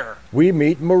meet there? We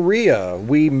meet Maria.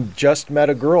 We just met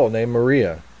a girl named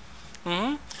Maria.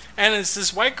 Mm-hmm. And it's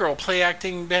this white girl play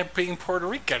acting being Puerto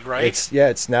Rican, right?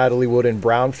 It's Natalie Wood in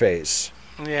brownface.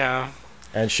 Yeah.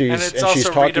 And she's also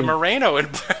talking, Rita Moreno in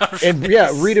brownface.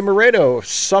 And Rita Moreno,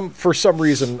 for some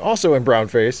reason, also in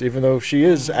brownface, even though she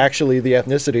is actually the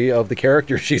ethnicity of the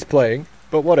character she's playing.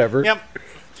 But whatever. Yep.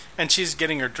 And she's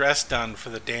getting her dress done for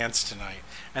the dance tonight.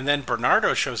 And then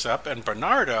Bernardo shows up, and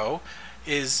Bernardo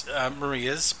is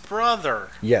Maria's brother.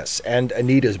 Yes, and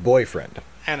Anita's boyfriend.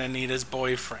 And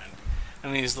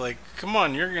he's like, "Come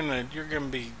on, you're gonna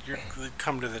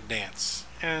come to the dance."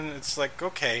 And it's like,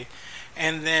 okay.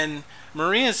 And then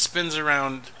Maria spins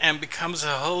around and becomes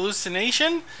a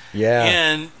hallucination. Yeah.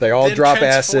 And they all drop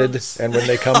acid, and when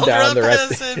they come down,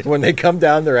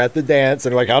 they're at the dance.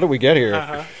 And like, how do we get here?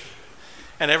 Uh-huh.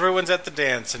 And everyone's at the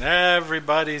dance, and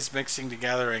everybody's mixing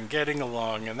together and getting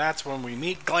along, and that's when we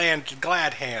meet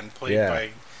Gladhand, played by,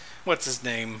 what's his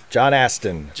name? John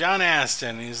Aston. John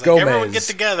Aston. He's like, Gomez. everyone get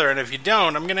together, and if you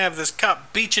don't, I'm going to have this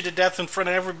cop beat you to death in front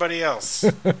of everybody else.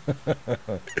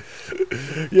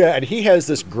 Yeah, and he has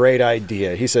this great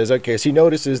idea. He says, okay, so he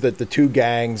notices that the two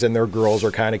gangs and their girls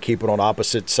are kind of keeping on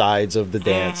opposite sides of the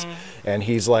dance, and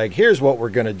he's like, here's what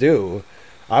we're going to do.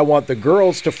 I want the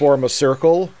girls to form a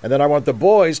circle, and then I want the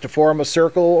boys to form a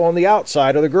circle on the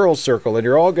outside of the girls' circle, and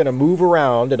you're all going to move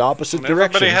around in opposite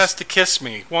directions. Everybody has to kiss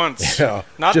me once. Yeah,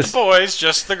 Not the boys,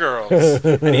 just the girls.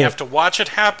 And you have to watch it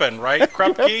happen, right,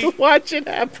 Krupke? You have to watch it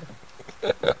happen.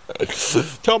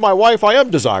 Tell my wife I am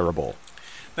desirable.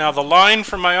 Now, the line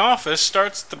from my office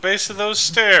starts at the base of those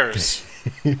stairs.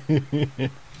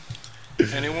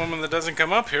 Any woman that doesn't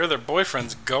come up here, their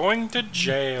boyfriend's going to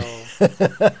jail.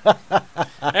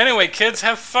 Anyway, kids,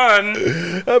 have fun.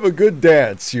 Have a good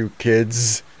dance, you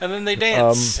kids. And then they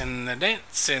dance, and the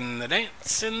dance, and the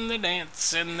dance, and the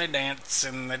dance, and the dance,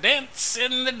 and the dance,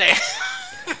 and the dance.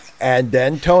 And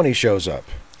then Tony shows up.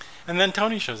 And then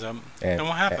Tony shows up. And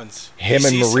what happens? Him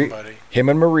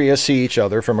and Maria see each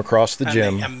other from across the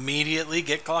gym. They immediately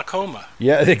get glaucoma.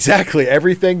 Yeah, exactly.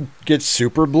 Everything gets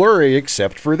super blurry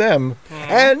except for them.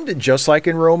 And just like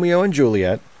in Romeo and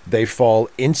Juliet, they fall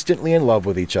instantly in love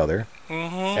with each other.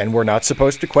 And we're not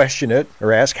supposed to question it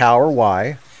or ask how or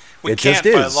why. We it can't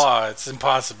just by is. law. It's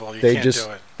impossible. You can't do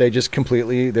it. They just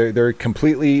completely, they're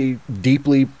completely,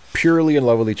 deeply, purely in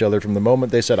love with each other from the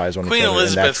moment they set eyes on Queen each other.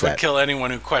 Elizabeth would kill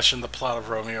anyone who questioned the plot of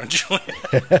Romeo and Juliet.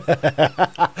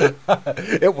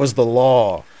 It was the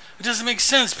law. It doesn't make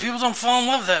sense. People don't fall in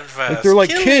love that fast. Like they're like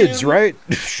kids, right?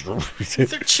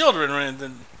 They're children, right?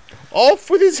 Off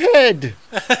with his head.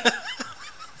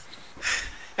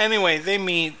 Anyway, they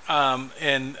meet,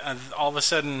 and all of a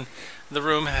sudden, the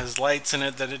room has lights in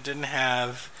it that it didn't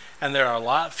have, and there are a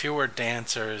lot fewer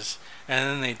dancers, and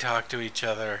then they talk to each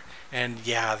other, and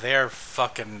yeah, they're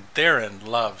in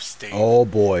love, Steve. Oh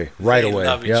boy, right away. They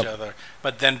love each other.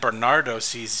 But then Bernardo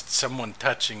sees someone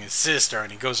touching his sister,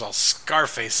 and he goes all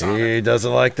Scarface on her. He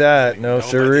doesn't like that. No,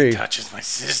 sirree. Nobody touches my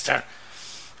sister.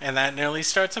 And that nearly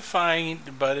starts a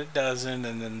fight, but it doesn't,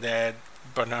 and then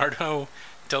Bernardo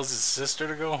tells his sister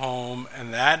to go home,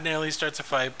 and that nearly starts a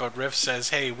fight, but Riff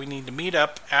says, hey, we need to meet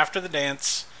up after the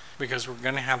dance because we're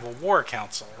going to have a war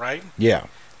council, right? Yeah.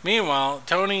 Meanwhile,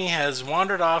 Tony has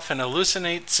wandered off and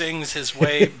sings his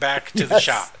way back to the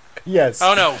shop. Yes.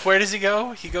 Oh, no. Where does he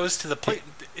go? He goes to the place.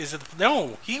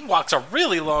 No, he walks a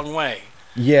really long way.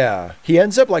 Yeah. He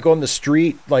ends up like on the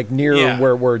street, like near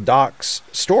where Doc's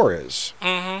store is.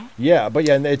 Yeah, but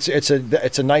yeah, and it's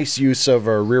a nice use of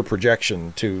a rear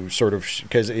projection to sort of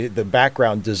because the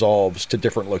background dissolves to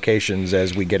different locations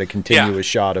as we get a continuous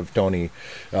shot of Tony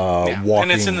walking.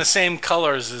 And it's in the same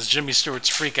colors as Jimmy Stewart's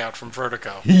Freak Out from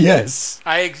Vertigo. Yes.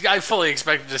 I fully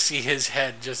expected to see his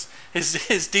head just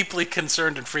his deeply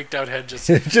concerned and freaked out head just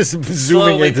zooming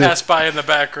slowly pass by in the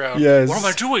background. Yes. What am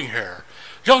I doing here?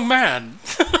 Young man.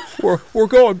 We're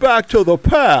going back to the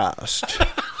past.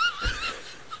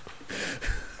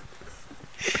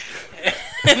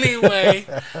 Anyway,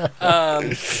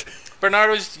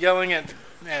 Bernardo's yelling at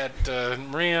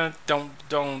Maria, don't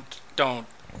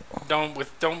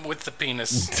with the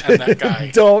penis and that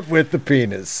guy. Don't with the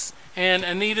penis. And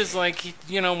Anita's like,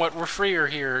 you know what, we're freer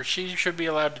here. She should be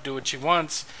allowed to do what she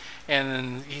wants. And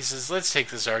then he says, let's take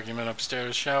this argument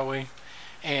upstairs, shall we?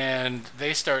 And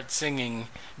they start singing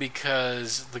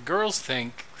because the girls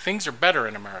think things are better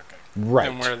in America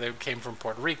than where they came from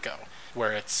Puerto Rico,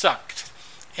 where it sucked.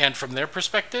 And from their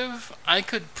perspective, I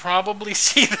could probably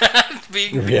see that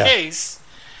being the case.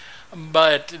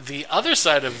 But the other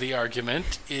side of the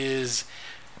argument is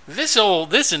this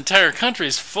entire country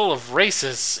is full of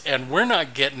racists, and we're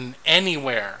not getting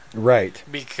anywhere. Right.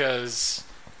 Because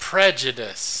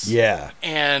prejudice. Yeah.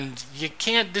 And you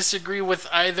can't disagree with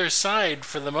either side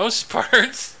for the most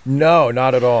part. No,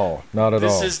 not at all. Not at all.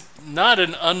 This is not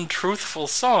an untruthful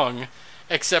song,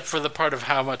 except for the part of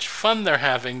how much fun they're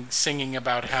having singing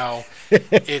about how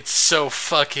it's so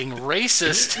fucking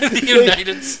racist in the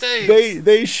United States.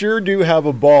 They sure do have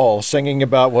a ball singing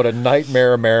about what a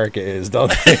nightmare America is,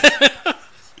 don't they?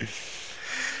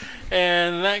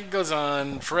 And that goes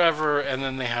on forever, and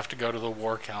then they have to go to the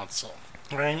War Council.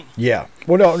 Right? Yeah.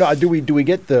 Well, no. Do we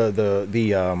get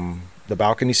the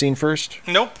balcony scene first?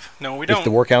 Nope. No, we don't. If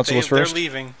the War Council is first? They're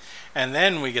leaving, and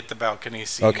then we get the balcony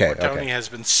scene where Tony has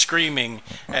been screaming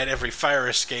at every fire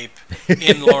escape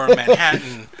in Lower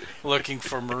Manhattan looking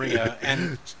for Maria,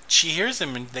 and she hears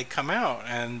him, and they come out,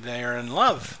 and they're in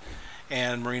love.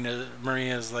 And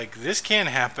Maria's like, this can't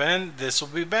happen. This will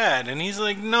be bad. And he's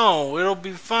like, no, it'll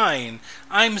be fine.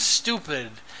 I'm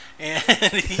stupid. And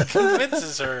he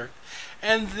convinces her.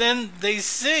 And then they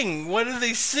sing. What do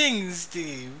they sing,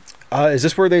 Steve? Is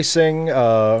this where they sing?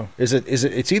 Is it?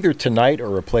 It's either Tonight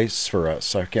or A Place for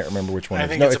Us. I can't remember which one. I it is.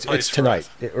 think No, it's A Place it's for Tonight.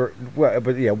 Us.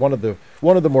 But yeah, one of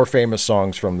the more famous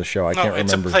songs from the show. I No, can't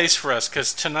it's remember. A Place for Us,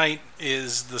 because Tonight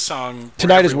is the song where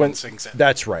Tonight is everyone when. sings it.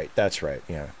 That's right.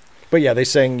 Yeah. But yeah, they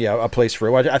sang A Place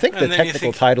for Us. I think the And then you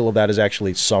technical think- title of that is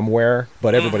actually Somewhere,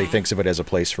 but everybody thinks of it as A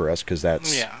Place for Us because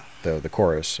that's Yeah. the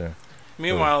chorus. So.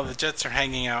 Meanwhile, the Jets are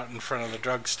hanging out in front of the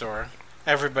drugstore.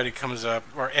 Everybody comes up,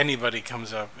 or anybody's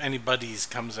comes up,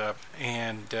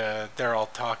 and they're all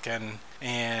talking.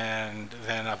 And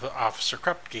then Officer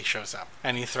Krupke shows up,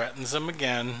 and he threatens them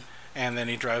again. And then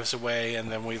he drives away, and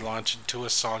then we launch into a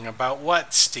song about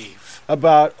what, Steve?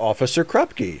 About Officer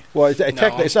Krupke. Well,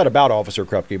 technically, No. it's not about Officer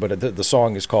Krupke, but the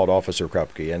song is called Officer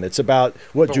Krupke, and it's about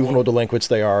what But juvenile delinquents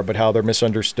they are, but how they're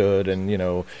misunderstood, and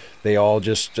they all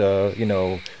just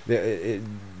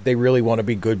they really want to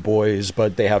be good boys,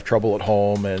 but they have trouble at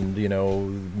home, and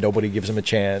nobody gives them a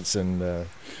chance, and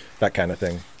that kind of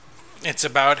thing. It's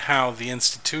about how the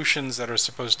institutions that are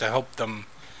supposed to help them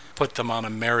put them on a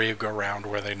merry-go-round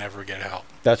where they never get help.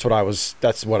 That's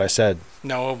what I said.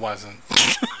 No, it wasn't.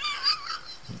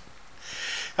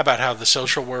 About how the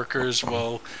social workers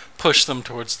will push them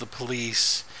towards the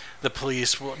police. The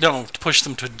police will push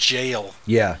them to jail.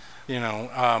 Yeah.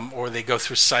 Or they go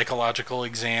through psychological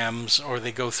exams, or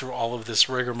they go through all of this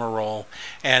rigmarole,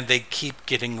 and they keep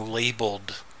getting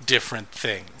labeled different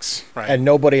things, right? And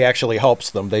nobody actually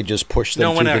helps them. They just push them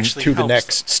No one to actually the helps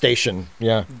next station.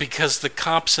 Yeah. Because the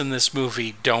cops in this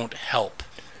movie don't help.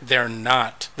 They're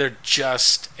not. They're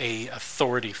just a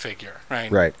authority figure,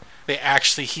 right? Right.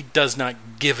 He does not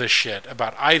give a shit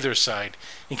about either side.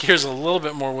 He cares a little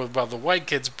bit more about the white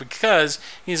kids because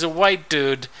he's a white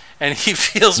dude and he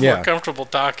feels more comfortable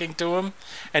talking to him.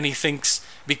 And he thinks,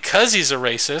 because he's a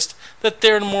racist, that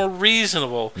they're more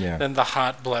reasonable than the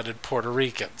hot-blooded Puerto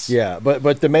Ricans. Yeah,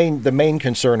 but the main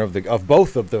concern of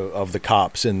both of the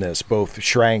cops in this, both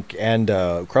Schrank and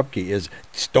Krupke, is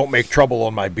don't make trouble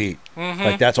on my beat. Mm-hmm.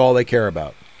 Like that's all they care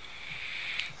about.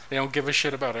 They don't give a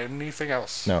shit about anything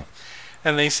else. No.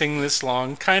 And they sing this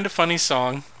long, kind of funny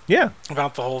song. Yeah.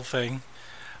 About the whole thing.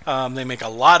 They make a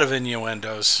lot of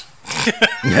innuendos.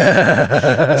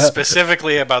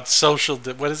 Specifically about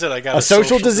what is it? I got a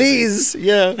social disease.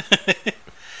 Yeah.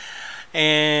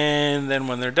 And then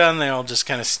when they're done, they all just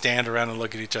kind of stand around and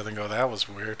look at each other and go, that was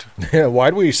weird. Yeah,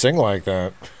 why'd we sing like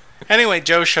that? Anyway,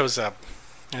 Joe shows up.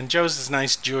 And Joe's this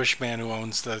nice Jewish man who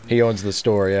owns the... He owns the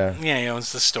store, yeah. Yeah, he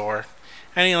owns the store.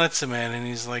 And he lets him in, and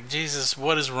he's like, Jesus,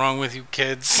 what is wrong with you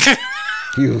kids?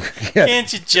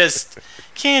 Can't you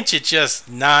just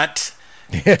not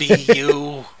be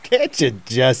you? Can't you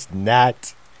just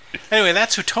not? Anyway,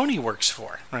 that's who Tony works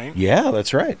for, right? Yeah,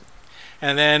 that's right.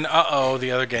 And then,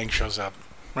 the other gang shows up,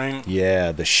 right?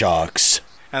 Yeah, the Sharks.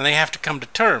 And they have to come to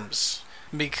terms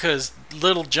because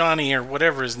little Johnny, or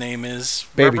whatever his name is,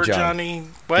 Baby Rubber John. Johnny,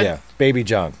 what? Yeah, Baby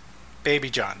John. Baby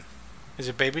John. Is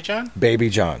it Baby John? Baby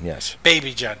John, yes.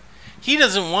 Baby John. He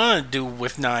doesn't want to do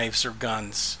with knives or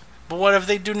guns. But what if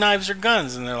they do knives or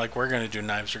guns? And they're like, we're going to do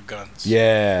knives or guns.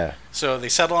 Yeah. So they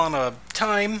settle on a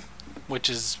time, which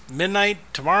is midnight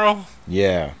tomorrow.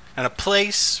 Yeah. And a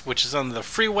place, which is on the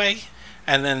freeway.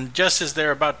 And then just as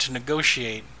they're about to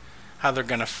negotiate how they're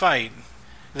going to fight,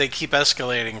 they keep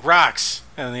escalating. Rocks.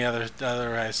 And the other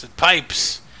guy said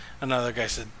pipes. Another guy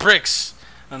said bricks.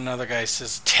 Another guy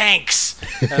says tanks.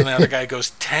 And the other guy goes,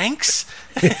 tanks?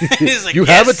 He's like, you yes.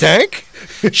 have a tank?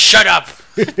 Shut up.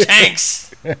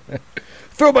 Tanks.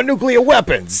 Thermonuclear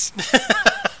weapons.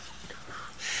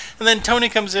 And then Tony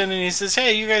comes in and he says,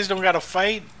 hey, you guys don't got to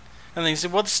fight? And then he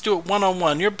said, well, let's do it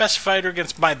one-on-one. Your best fighter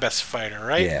against my best fighter,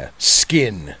 right? Yeah.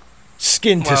 Skin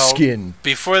to skin.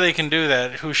 Before they can do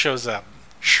that, who shows up?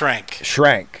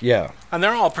 Schrank, yeah. And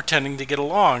they're all pretending to get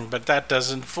along, but that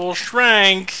doesn't fool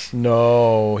Schrank.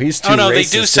 No, he's too racist. Oh, no, they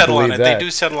do settle on it. That. They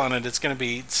do settle on it. It's going to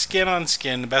be skin on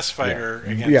skin, the best fighter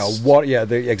against...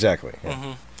 Exactly. Yeah.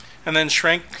 Mm-hmm. And then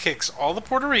Schrank kicks all the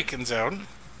Puerto Ricans out.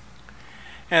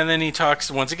 And then he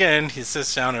talks, once again, he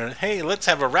sits down and, hey, let's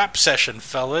have a rap session,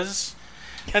 fellas.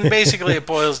 And basically it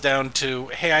boils down to,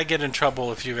 hey, I get in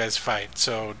trouble if you guys fight,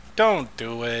 so don't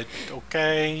do it,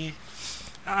 okay?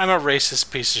 I'm a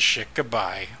racist piece of shit,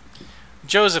 goodbye.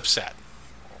 Joe's upset,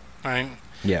 right?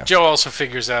 Yeah. Joe also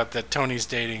figures out that Tony's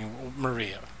dating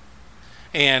Maria.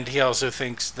 And he also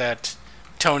thinks that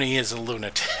Tony is a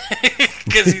lunatic.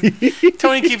 Because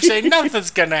Tony keeps saying,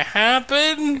 nothing's gonna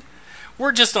happen.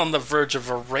 we're just on the verge of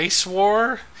a race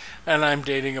war, and I'm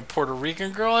dating a Puerto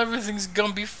Rican girl. Everything's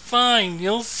gonna be fine.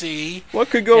 You'll see. What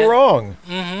could go wrong?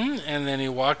 And then he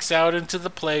walks out into the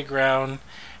playground,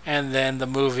 and then the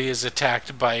movie is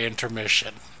attacked by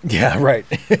intermission. Yeah, right.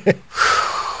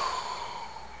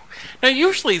 Now,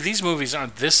 usually these movies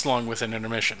aren't this long with an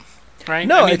intermission, right?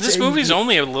 No, I mean, this movie's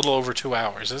only a little over 2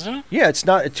 hours, isn't it? Yeah, it's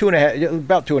not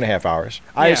about 2.5 hours.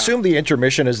 I Yeah. assume the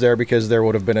intermission is there because there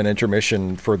would have been an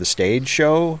intermission for the stage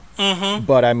show. Mm-hmm.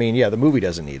 But I mean, yeah, the movie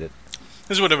doesn't need it.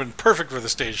 This would have been perfect for the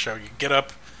stage show. You get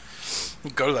up,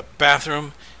 you go to the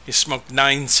bathroom, you smoke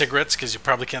 9 cigarettes because you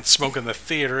probably can't smoke in the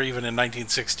theater even in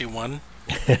 1961.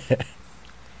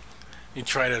 You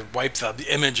try to wipe the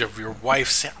image of your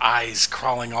wife's eyes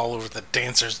crawling all over the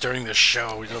dancers during the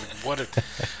show. You're like,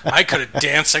 I could have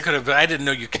danced. I didn't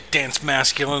know you could dance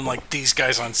masculine like these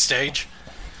guys on stage.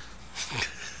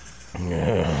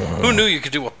 Who knew you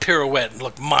could do a pirouette and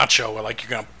look macho or like you're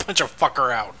going to punch a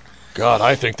fucker out? God,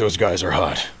 I think those guys are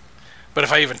hot. But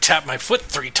if I even tapped my foot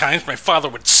 3 times, my father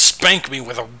would spank me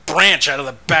with a branch out of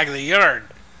the back of the yard.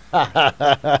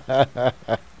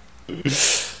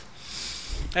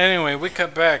 Anyway, we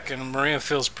cut back, and Maria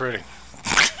feels pretty.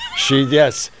 She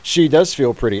does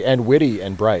feel pretty and witty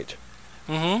and bright.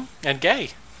 Mm-hmm. And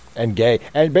gay. And gay.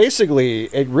 And basically,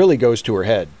 it really goes to her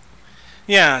head.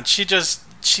 Yeah, she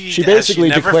basically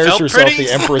never declares felt herself pretty?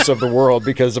 the empress of the world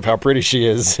because of how pretty she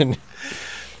is. And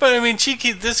But, I mean,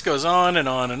 this goes on and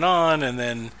on and on, and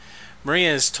then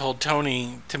Maria has told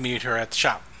Tony to meet her at the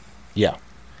shop. yeah.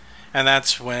 And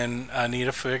that's when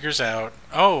Anita figures out,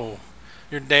 oh,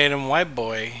 you're dating a white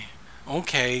boy.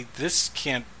 Okay, this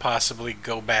can't possibly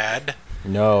go bad.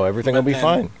 No, everything will be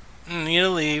fine. Anita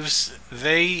leaves.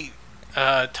 They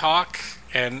talk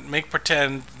and make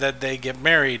pretend that they get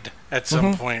married at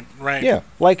some point, right? Yeah,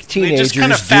 like teenagers They just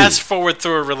kind of do. fast forward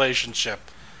through a relationship,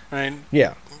 right?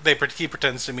 Yeah. He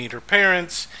pretends to meet her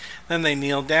parents. Then they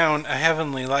kneel down. A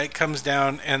heavenly light comes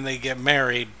down, and they get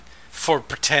married for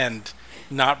pretend.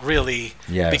 Not really,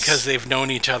 Yes. because they've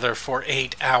known each other for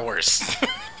 8 hours.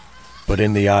 But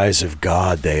in the eyes of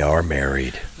God, they are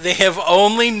married. They have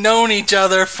only known each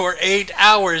other for 8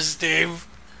 hours, Dave.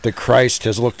 The Christ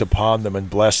has looked upon them and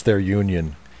blessed their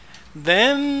union.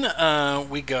 Then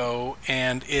we go,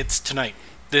 and it's tonight.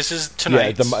 This is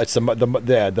tonight. Yeah, it's the montage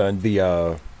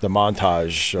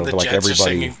of The like Jets are everybody.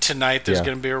 singing tonight. There's Yeah.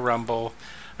 going to be a rumble.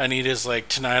 Anita's like,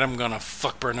 tonight I'm going to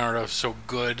fuck Bernardo so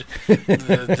good.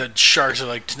 the Sharks are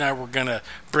like, tonight we're going to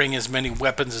bring as many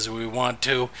weapons as we want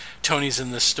to. Tony's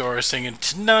in the store singing,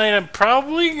 tonight I'm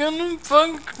probably going to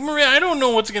fuck Maria. I don't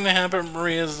know what's going to happen.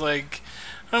 Maria's like,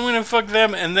 I'm going to fuck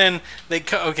them. And then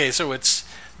okay, so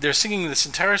they're singing this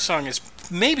entire song. Is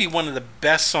maybe one of the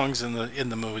best songs in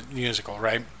the musical,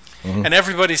 right? Mm-hmm. And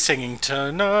everybody's singing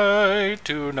tonight,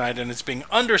 and it's being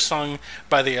undersung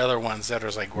by the other ones that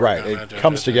are like, Right, it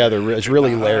comes together. It's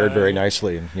really layered very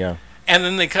nicely. And, yeah. And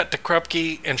then they cut to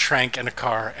Krupke and Schrank in a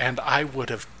car, and I would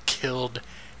have killed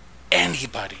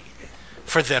anybody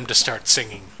for them to start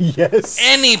singing Yes.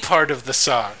 any part of the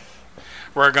song.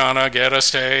 We're gonna get a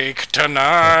steak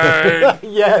tonight.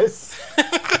 Yes.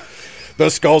 The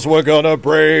skulls were gonna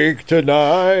break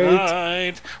tonight.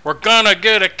 Tonight. We're gonna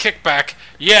get a kickback.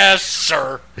 Yes,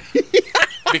 sir.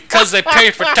 Because they pay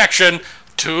protection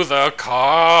to the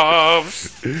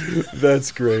cops.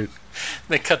 That's great.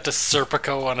 They cut to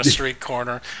Serpico on a street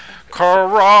corner.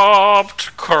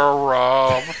 Corrupt.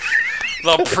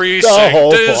 The precinct The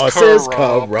whole is force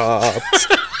corrupt. is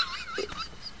corrupt.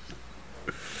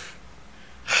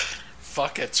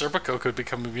 Fuck it. Serpico could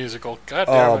become a musical. God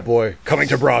damn Oh it. boy, coming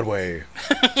to Broadway.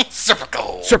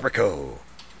 Serpico. Serpico.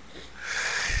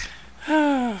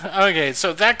 Okay,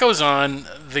 so that goes on.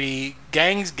 The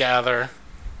gangs gather,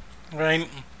 right?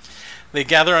 They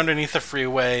gather underneath the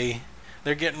freeway.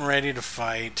 They're getting ready to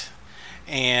fight,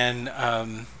 and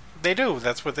they do.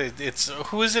 That's what it's.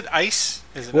 Who is it? Ice?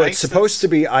 Is it Well, Ice? it's supposed to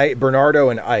be Bernardo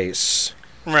and Ice,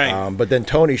 right. but then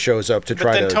Tony shows up to But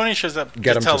try then to Tony shows up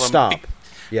get to him tell to them stop.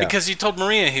 Yeah. because he told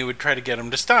Maria he would try to get him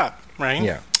to stop, right?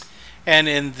 Yeah. And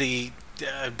in the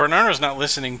Bernardo's not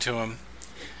listening to him,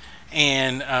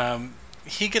 and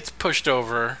he gets pushed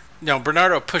over. No,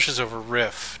 Bernardo pushes over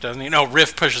Riff, doesn't he? No,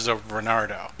 Riff pushes over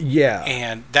Bernardo. Yeah.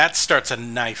 And that starts a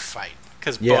knife fight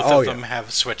because Yeah, both oh, of yeah. them have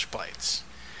switchblades.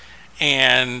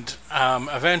 And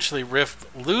eventually Riff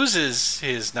loses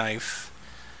his knife.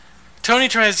 Tony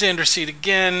tries to intercede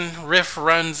again. Riff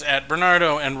runs at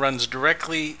Bernardo and runs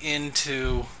directly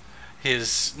into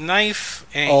his knife,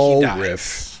 and he dies.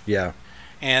 Riff. Yeah.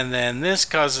 And then this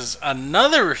causes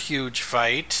another huge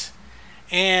fight,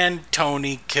 and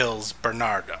Tony kills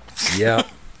Bernardo. Yeah.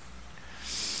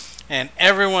 And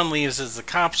everyone leaves as the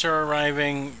cops are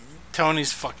arriving.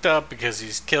 Tony's fucked up because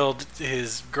he's killed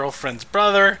his girlfriend's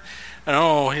brother. And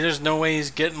there's no way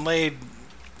he's getting laid.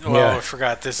 Well, Yeah. I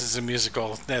forgot this is a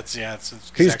musical. It's He's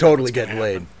exactly totally what's gonna getting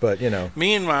laid, happen. but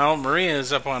Meanwhile, Maria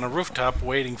is up on a rooftop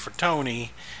waiting for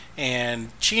Tony, and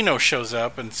Chino shows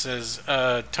up and says,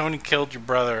 Tony killed your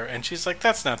brother. And she's like,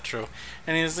 that's not true.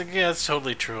 And he's like, yeah, it's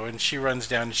totally true. And she runs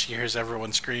down and she hears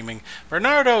everyone screaming,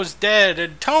 Bernardo's dead,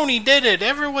 and Tony did it,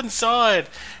 everyone saw it.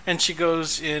 And she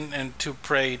goes in and to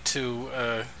pray to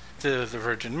the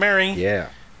Virgin Mary. yeah.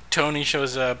 Tony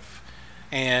shows up,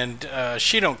 and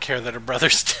she don't care that her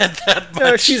brother's dead that much.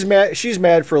 No, she's mad. She's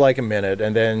mad for like a minute,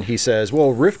 and then he says,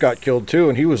 "Well, Riff got killed too,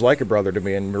 and he was like a brother to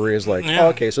me." And Maria's like, Yeah. "Oh,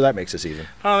 okay, so that makes us even."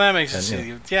 Oh, that makes it And,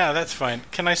 easy. Yeah, that's fine.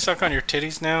 Can I suck on your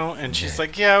titties now? And she's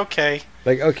like, yeah, okay.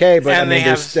 Like, okay, but And they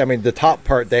have- the top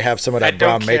part they have some of I that don't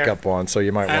brown care. makeup on, so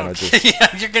you might want to just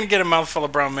Yeah, you're going to get a mouthful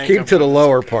of brown makeup. keep to the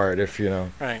lower part if you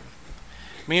know. Right.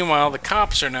 Meanwhile, the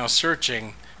cops are now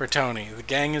searching for Tony. The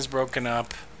gang is broken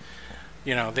up.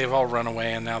 They've all run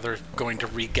away, and now they're going to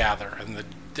regather.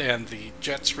 And the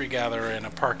Jets regather in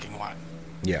a parking lot.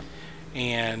 Yeah.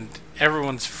 And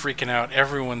everyone's freaking out.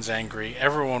 Everyone's angry.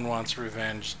 Everyone wants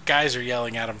revenge. Guys are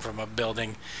yelling at him from a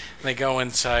building. They go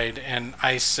inside, and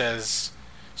Ice says,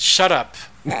 "Shut up.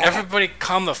 Everybody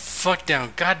calm the fuck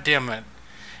down. God damn it.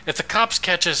 If the cops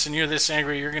catch us and you're this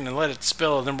angry, you're going to let it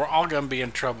spill, and then we're all going to be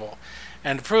in trouble.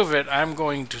 And to prove it, I'm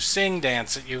going to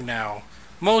dance at you now.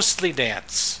 Mostly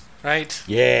dance. Right?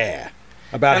 Yeah.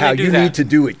 About And how they do you that. need to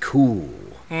do it cool.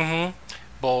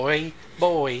 Boy.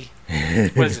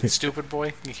 What is it, Stupid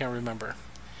Boy? You can't remember.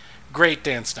 Great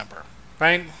dance number,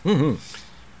 right? Mm-hmm.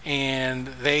 And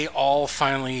they all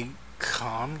finally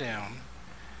calm down.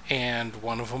 And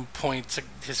one of them points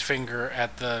his finger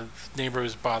at the neighbor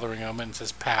who's bothering him and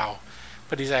says, "Pow."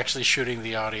 But he's actually shooting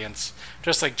the audience,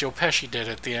 just like Joe Pesci did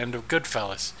at the end of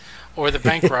Goodfellas, or the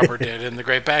bank robber did in The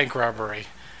Great Bank Robbery.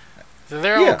 So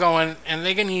they're Yeah. all going, and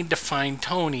they're going to need to find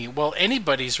Tony. Well,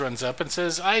 anybody's runs up and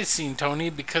says, "I've seen Tony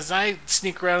because I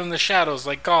sneak around in the shadows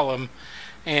like Gollum."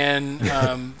 And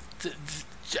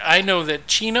I know that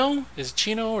Chino, is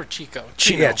Chino or Chico?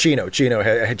 Yeah, Chino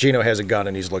has a gun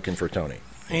and he's looking for Tony.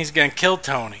 And he's going to kill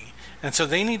Tony. And so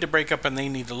they need to break up and they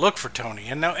need to look for Tony.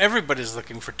 And now everybody's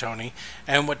looking for Tony.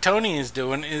 And what Tony is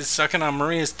doing is sucking on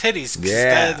Maria's titties. 'Cause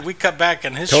Yeah. we cut back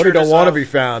and his Tony shirt don't is want to off. be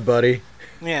found, buddy.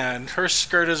 Yeah, and her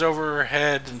skirt is over her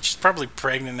head, and she's probably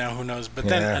pregnant now, who knows. But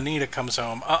then Yeah. Anita comes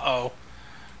home. Uh-oh.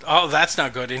 Oh, that's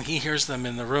not good. And he hears them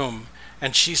in the room.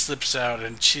 And she slips out,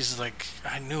 and she's like,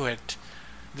 "I knew it.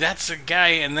 That's the guy."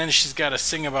 And then she's got to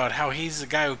sing about how he's the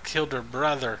guy who killed her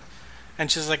brother. And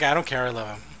she's like, "I don't care. I love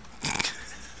him.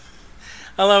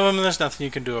 I love him, and there's nothing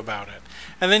you can do about it."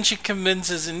 And then she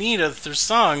convinces Anita through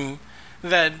song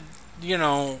that,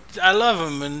 I love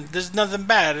him, and there's nothing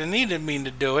bad, and he didn't mean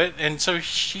to do it. And so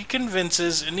she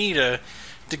convinces Anita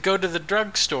to go to the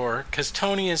drugstore because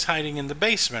Tony is hiding in the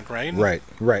basement, right? Right.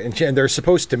 And they're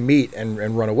supposed to meet and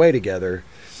run away together,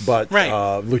 but Right.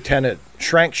 Lieutenant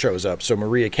Schrank shows up, so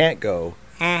Maria can't go.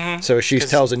 Mm-hmm. So she 'Cause-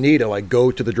 tells Anita, like, go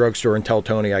to the drugstore and tell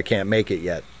Tony I can't make it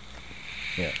yet.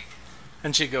 Yeah.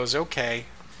 And she goes, "Okay."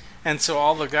 And so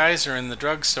all the guys are in the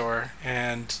drugstore,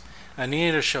 and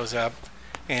Anita shows up,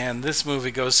 and this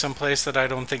movie goes someplace that I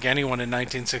don't think anyone in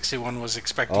 1961 was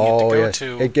expecting it to Oh, go yeah.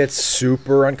 to. It gets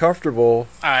super uncomfortable.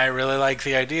 I really like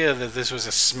the idea that this was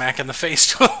a smack in the face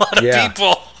to a lot of Yeah.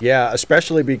 people. Yeah,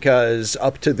 especially because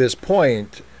up to this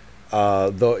point,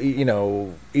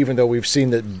 even though we've seen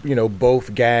that,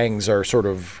 both gangs are sort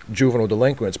of juvenile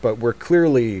delinquents, but we're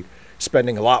clearly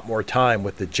spending a lot more time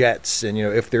with the Jets. And,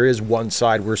 if there is one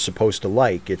side we're supposed to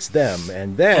like, it's them.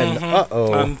 And then,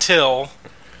 Until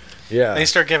yeah. they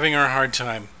start giving her a hard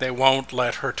time. They won't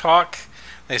let her talk.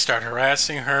 They start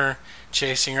harassing her,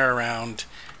 chasing her around,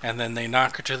 and then they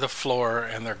knock her to the floor,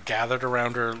 and they're gathered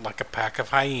around her like a pack of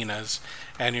hyenas.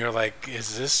 And you're like,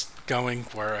 is this going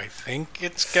where I think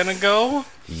it's going to go?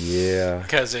 Yeah.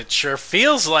 Because it sure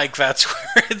feels like that's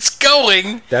where it's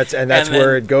going. That's And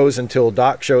where then- it goes until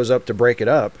Doc shows up to break it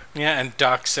up. Yeah, and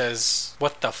Doc says,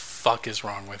 "What the fuck is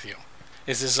wrong with you?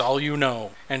 Is this all you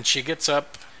know?" And she gets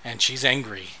up, and she's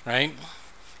angry, right?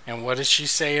 And what does she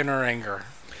say in her anger?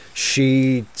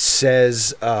 She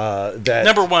says that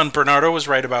Number one, Bernardo was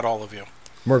right about all of you.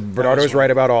 Bernardo's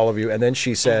right about all of you. And then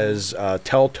she says,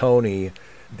 tell Tony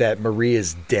that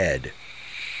Maria's dead.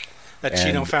 That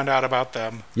Chino And- found out about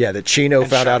them. Yeah, that Chino And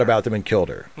found shot out her. about them and killed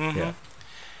her. Mhm. Yeah.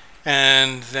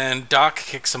 And then Doc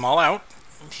kicks them all out.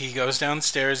 He goes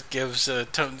downstairs, gives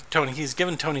Tony. He's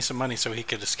given Tony some money so he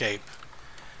could escape.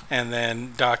 And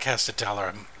then Doc has to tell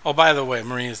her, "Oh, by the way,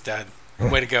 Maria's dead."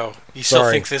 Way to go. You still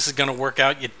Sorry. think this is going to work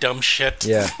out, you dumb shit?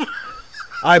 Yeah.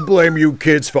 I blame you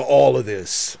kids for all of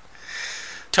this.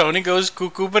 Tony goes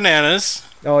cuckoo bananas.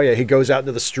 Oh, yeah, he goes out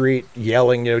into the street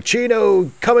yelling,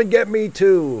 Chino, come and get me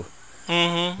too.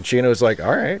 Mm-hmm. And Chino's like,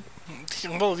 all right.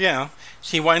 Well, yeah.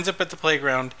 He winds up at the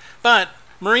playground, but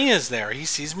Maria's there. He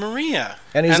sees Maria.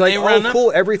 And he's like, they run oh, up.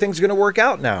 cool, everything's going to work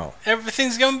out now.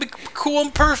 Everything's going to be cool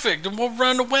and perfect, and we'll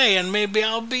run away, and maybe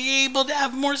I'll be able to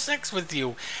have more sex with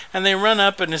you. And they run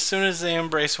up, and as soon as they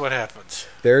embrace, what happens?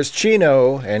 There's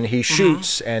Chino, and he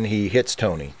shoots, and he hits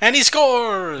Tony. And he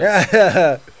scores!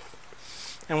 Yeah.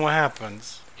 And what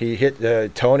happens?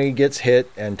 Tony gets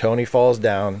hit, and Tony falls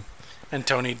down. And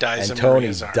Tony dies And in Tony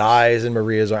Maria's arms. dies in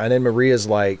Maria's arms. And then Maria's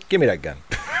like, give me that gun.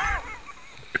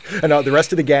 And the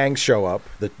rest of the gang show up.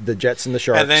 The Jets and the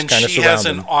Sharks And then kind of she surround has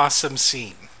an them. awesome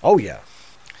scene Oh, yeah.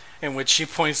 in which she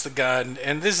points the gun,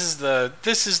 and this is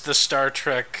the Star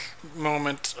Trek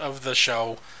moment of the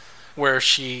show, where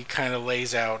she kind of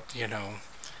lays out,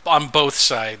 on both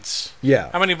sides. Yeah.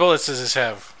 How many bullets does this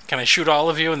have? Can I shoot all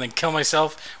of you and then kill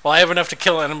myself? Well, I have enough to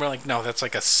kill, and I'm like, no, that's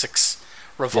like a 6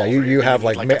 Yeah, revolver. you You're have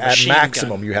gonna need, like a at machine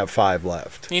maximum gun. you have 5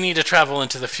 left. You need to travel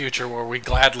into the future where we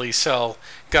gladly sell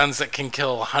guns that can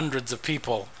kill hundreds of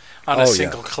people on Oh, a yeah.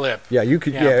 single clip. Yeah, you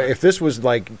could. Yeah, Yeah, but- if this was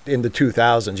like in the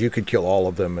 2000s, you could kill all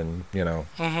of them, and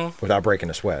without breaking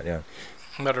a sweat. Yeah.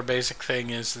 But her basic thing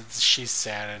is that she's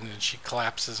sad and she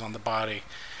collapses on the body.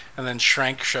 And then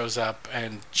Shrank shows up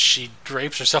and she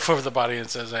drapes herself over the body and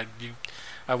says, I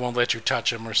won't let you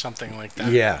touch him, or something like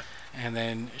that. Yeah. And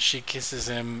then she kisses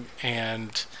him,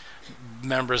 and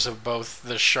members of both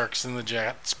the Sharks and the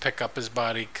Jets pick up his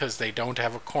body because they don't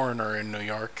have a coroner in New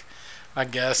York. I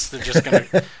guess they're just going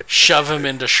to shove him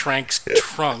into Shrank's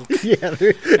trunk. Yeah.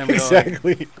 be like,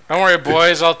 Exactly. Don't worry,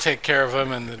 boys, I'll take care of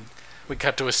him. And then we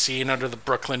cut to a scene under the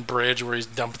Brooklyn Bridge where he's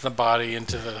dumping the body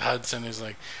into the Hudson. He's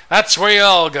like, that's where you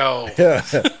all go.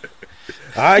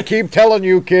 I keep telling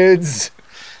you, kids.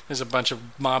 There's a bunch of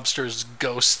mobsters,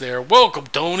 ghosts there. Welcome,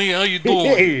 Tony. How you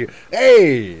doing?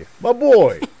 Hey, my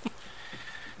boy.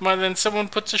 But then someone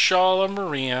puts a shawl on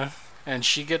Maria, and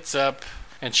she gets up,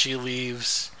 and she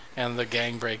leaves, and the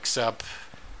gang breaks up.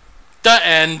 The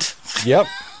end. Yep.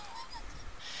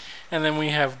 And then we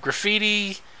have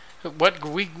graffiti.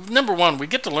 Number one, we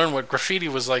get to learn what graffiti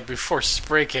was like before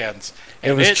spray cans.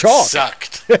 And was chalk.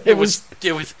 Sucked. It It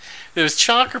was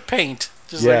chalk or paint,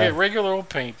 just Yeah. like a regular old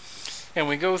paint. And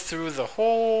we go through the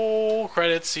whole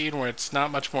credit scene where it's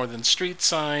not much more than street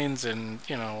signs and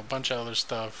a bunch of other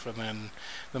stuff, and then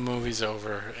the movie's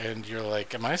over, and you're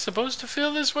like, am I supposed to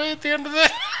feel this way at the end of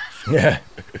that? Yeah.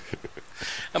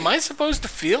 Am I supposed to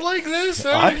feel like this?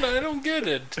 I don't get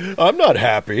it. I'm not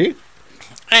happy.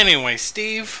 Anyway,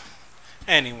 Steve,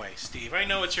 I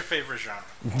know it's your favorite genre.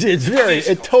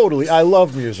 It's totally. I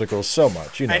love musicals so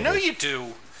much. I know this. you do.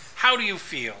 How do you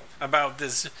feel about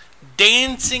this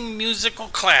dancing musical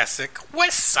classic,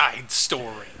 West Side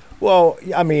Story? Well,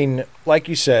 I mean, like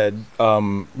you said,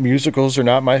 musicals are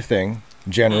not my thing,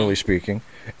 generally speaking,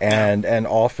 and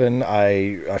often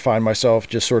I find myself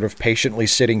just sort of patiently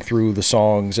sitting through the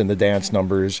songs and the dance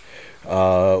numbers,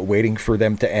 waiting for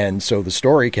them to end so the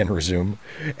story can resume.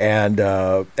 And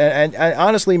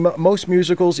honestly, most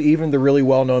musicals, even the really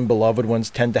well-known beloved ones,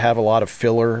 tend to have a lot of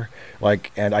filler.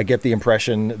 And I get the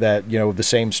impression that the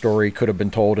same story could have been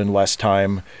told in less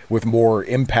time with more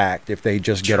impact if they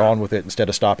just get on with it instead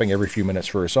of stopping every few minutes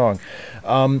for a song.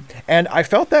 And I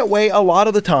felt that way a lot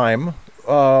of the time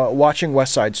watching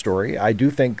West Side Story. I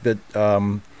do think that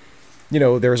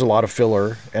there's a lot of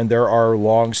filler, and there are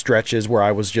long stretches where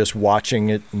I was just watching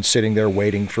it and sitting there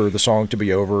waiting for the song to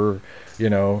be over,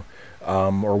 or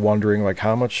wondering like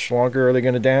how much longer are they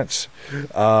going to dance.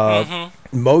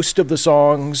 Most of the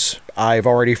songs I've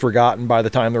already forgotten by the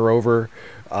time they're over.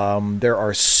 There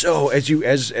are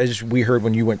as we heard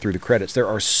when you went through the credits, there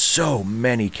are so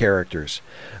many characters,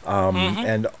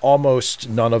 and almost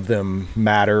none of them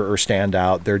matter or stand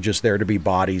out. They're just there to be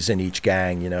bodies in each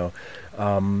gang,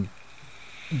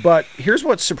 But here's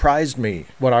what surprised me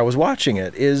when I was watching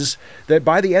it is that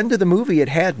by the end of the movie, it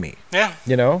had me. Yeah.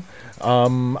 It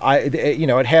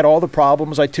had all the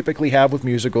problems I typically have with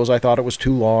musicals. I thought it was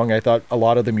too long. I thought a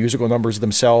lot of the musical numbers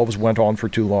themselves went on for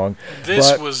too long.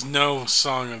 This was no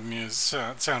Sound of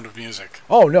Music.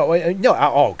 Oh no! No!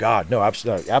 Oh God! No!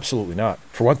 Absolutely not.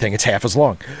 For one thing, it's half as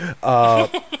long.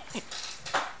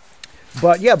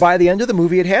 But yeah, by the end of the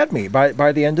movie, it had me.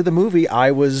 By the end of the movie,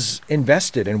 I was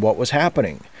invested in what was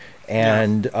happening.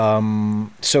 And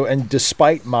and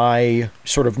despite my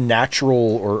sort of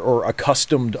natural or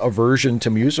accustomed aversion to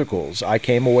musicals, I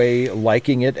came away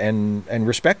liking it and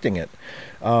respecting it.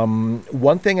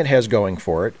 One thing it has going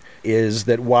for it is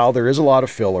that while there is a lot of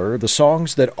filler, the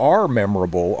songs that are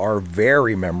memorable are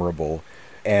very memorable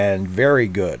and very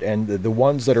good. And the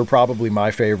ones that are probably my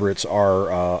favorites are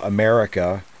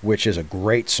America, which is a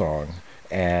great song.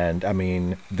 And I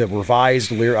mean, the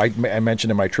revised lyric, I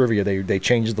mentioned in my trivia, they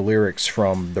changed the lyrics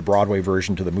from the Broadway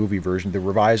version to the movie version. The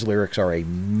revised lyrics are a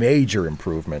major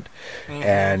improvement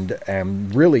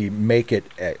and really make it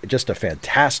just a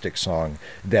fantastic song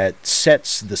that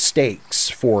sets the stakes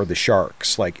for the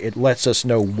Sharks. Like, it lets us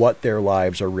know what their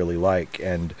lives are really like.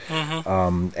 And,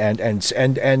 it's,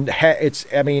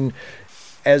 I mean,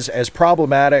 as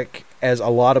problematic as a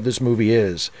lot of this movie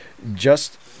is,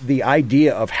 just the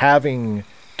idea of having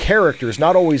characters,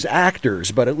 not always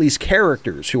actors, but at least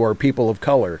characters who are people of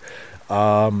color,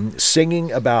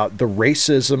 singing about the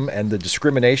racism and the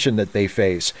discrimination that they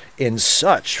face in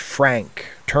such frank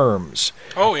terms.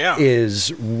 Oh, yeah.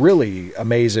 Is really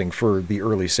amazing for the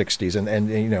early 60s and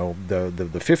you know, the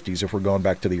 50s, if we're going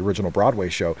back to the original Broadway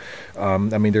show. I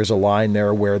mean, there's a line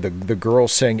there where the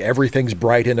girls sing, "Everything's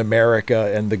bright in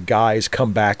America," and the guys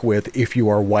come back with, "If you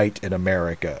are white in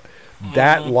America."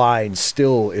 That line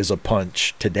still is a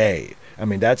punch today. I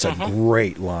mean, that's a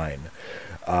great line.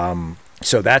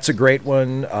 So that's a great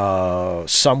one.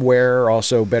 Somewhere,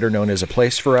 also better known as A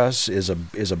Place for Us, is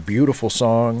a beautiful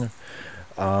song.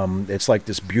 It's like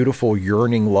this beautiful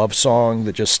yearning love song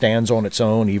that just stands on its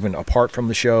own, even apart from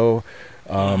the show.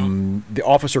 The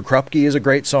Officer Krupke is a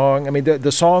great song. I mean,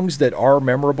 the songs that are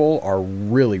memorable are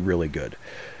really, really good.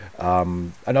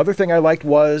 Another thing I liked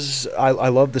was I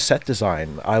love the set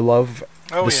design. I love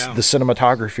the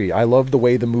cinematography. I love the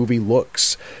way the movie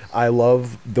looks. I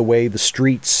love the way the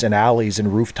streets and alleys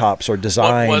and rooftops are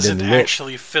designed. What wasn't and lit.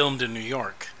 actually filmed in New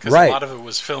York? Because Right. a lot of it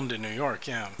was filmed in New York,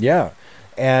 yeah. Yeah.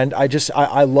 And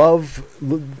I love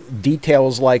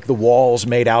details like the walls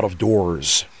made out of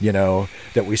doors, you know,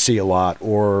 that we see a lot,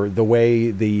 or the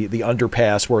way the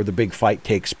underpass where the big fight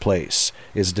takes place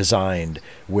is designed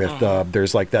with,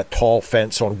 there's like that tall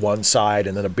fence on one side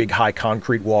and then a big high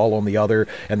concrete wall on the other,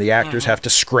 and the actors have to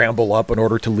scramble up in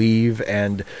order to leave,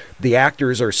 and the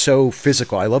actors are so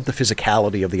physical. I love the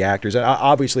physicality of the actors. And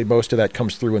obviously most of that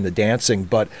comes through in the dancing,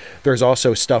 but there's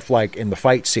also stuff like in the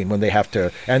fight scene when they have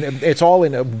to, and it's all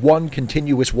in one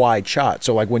continuous wide shot.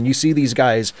 So like when you see these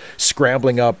guys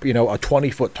scrambling up, you know, a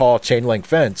 20-foot tall chain link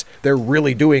fence, they're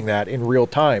really doing that in real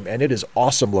time, and it is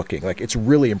awesome looking. Like, it's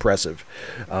really impressive.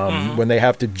 When they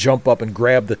have to jump up and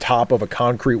grab the top of a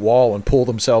concrete wall and pull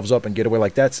themselves up and get away,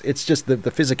 like it's just the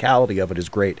physicality of it is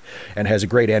great and has a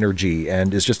great energy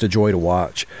and is just a joy to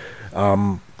watch.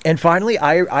 And finally,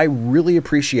 I really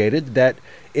appreciated that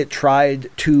it tried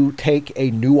to take a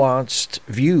nuanced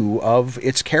view of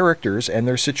its characters and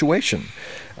their situation.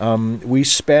 We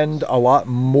spend a lot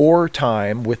more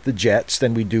time with the Jets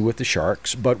than we do with the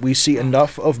Sharks, but we see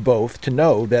enough of both to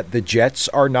know that the Jets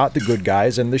are not the good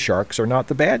guys and the Sharks are not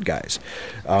the bad guys.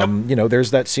 You know,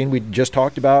 there's that scene we just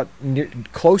talked about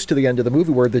close to the end of the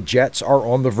movie where the Jets are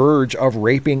on the verge of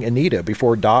raping Anita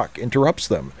before Doc interrupts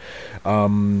them.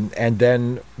 And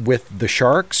then with the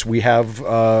Sharks, we have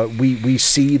we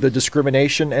see the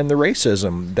discrimination and the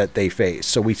racism that they face,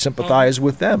 so we sympathize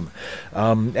with them.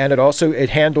 And it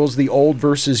handles the old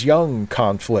versus young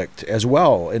conflict as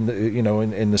well in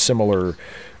the similar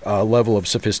level of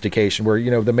sophistication, where, you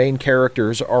know, the main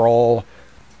characters are all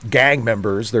gang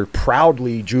members. They're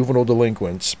proudly juvenile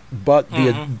delinquents, but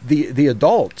the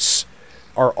adults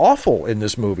are awful in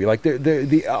this movie. Like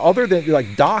the other than,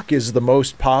 like, Doc is the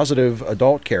most positive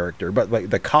adult character, but like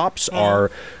the cops are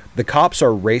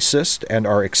racist and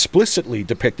are explicitly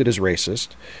depicted as racist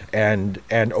and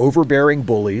overbearing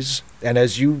bullies. And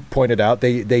as you pointed out,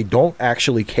 they don't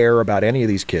actually care about any of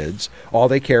these kids. All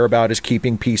they care about is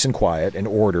keeping peace and quiet and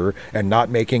order and not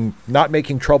making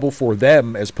trouble for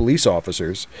them as police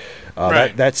officers.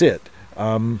 Right. That's it.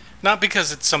 Not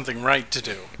because it's something right to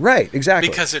do. Right, exactly.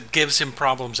 Because it gives him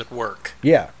problems at work.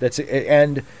 Yeah, that's it.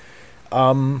 And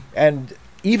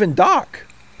even Doc,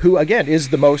 who again is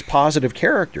the most positive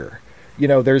character. You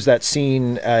know, there's that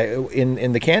scene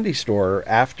in the candy store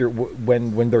after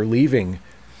when they're leaving,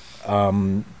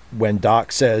 when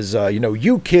Doc says, you know,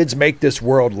 "You kids make this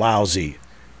world lousy,"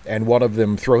 and one of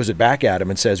them throws it back at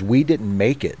him and says, "We didn't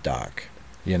make it, Doc."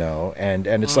 You know, and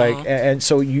it's like, and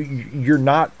so you're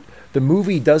not. The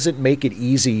movie doesn't make it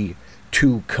easy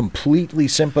to completely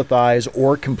sympathize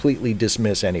or completely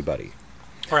dismiss anybody.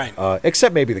 Right.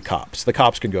 Except maybe the cops. The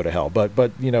cops can go to hell, but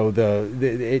you know,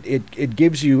 it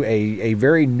gives you a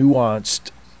very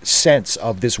nuanced sense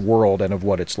of this world and of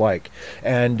what it's like,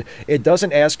 and it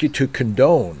doesn't ask you to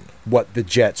condone what the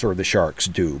Jets or the Sharks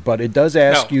do, but it does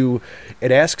ask you.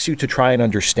 It asks you to try and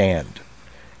understand.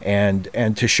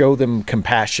 and to show them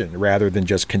compassion rather than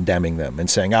just condemning them and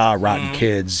saying, rotten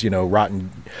kids,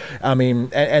 rotten. I mean,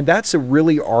 and that's a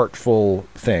really artful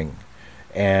thing,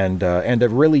 and a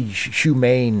really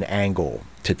humane angle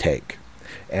to take,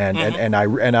 and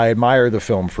I admire the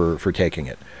film for taking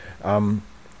it.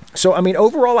 So, I mean,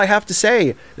 overall, I have to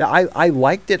say that I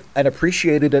liked it and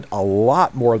appreciated it a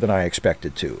lot more than I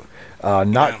expected to.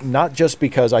 Not just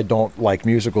because I don't like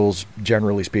musicals,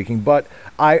 generally speaking, but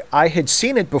I had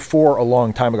seen it before a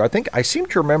long time ago. I seem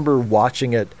to remember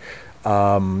watching it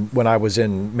when I was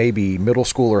in maybe middle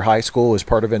school or high school as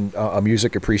part of a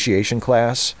music appreciation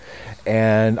class,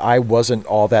 and I wasn't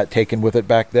all that taken with it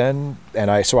back then, and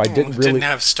I didn't really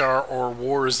have Star or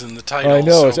Wars in the title. I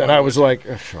know, so and I was like,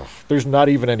 there's not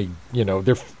even any,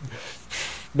 there's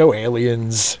no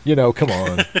aliens, come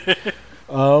on.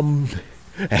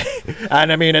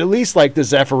 And I mean, at least like the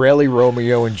Zeffirelli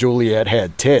Romeo and Juliet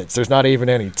had tits. There's not even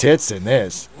any tits in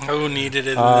this. Who needed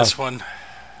it in this one?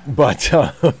 But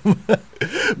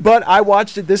but I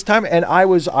watched it this time, and I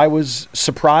was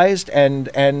surprised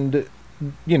and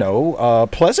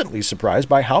pleasantly surprised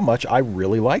by how much I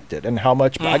really liked it, and how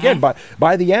much again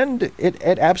by the end it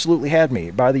absolutely had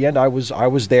me. By the end I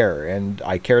was there, and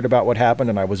I cared about what happened,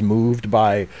 and I was moved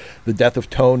by the death of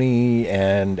Tony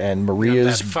and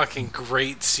Maria's that fucking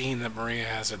great scene that Maria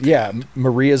has at the end.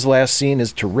 Maria's last scene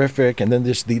is terrific, and then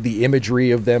this the imagery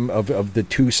of them of the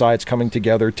two sides coming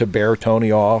together to bear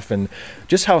Tony off, and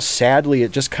just how sadly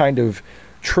it just kind of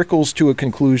trickles to a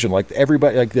conclusion. Like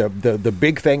everybody, like the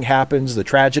big thing happens, the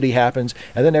tragedy happens,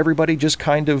 and then everybody just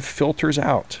kind of filters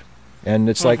out, and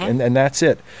it's like, and that's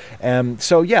it.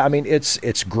 So yeah, I mean,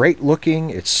 it's great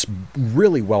looking, it's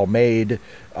really well made,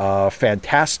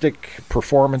 fantastic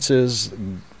performances,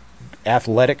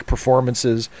 athletic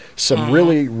performances, some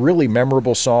really, really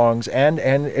memorable songs, and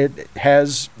it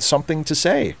has something to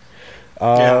say.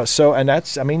 So, and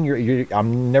that's, I mean,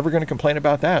 I'm never going to complain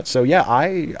about that. So yeah,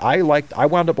 I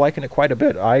wound up liking it quite a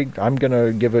bit. I'm going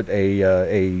to give it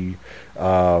a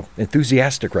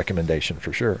enthusiastic recommendation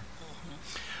for sure.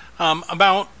 I'm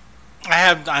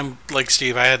like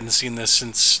Steve, I hadn't seen this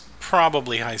since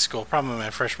probably high school, probably my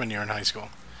freshman year in high school.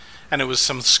 And it was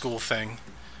some school thing,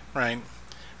 right?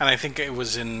 And I think it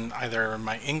was in either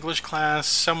my English class,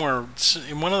 somewhere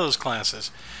in one of those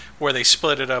classes where they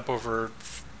split it up over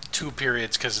 2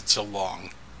 periods because it's so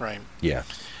long, right? Yeah.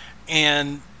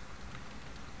 And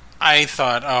I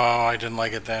thought, I didn't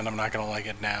like it then, I'm not going to like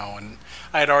it now. And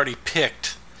I had already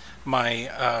picked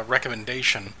my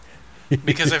recommendation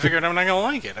because I figured I'm not going to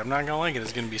like it. I'm not going to like it.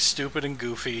 It's going to be stupid and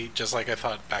goofy, just like I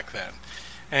thought back then.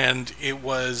 And it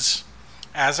was,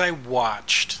 as I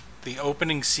watched the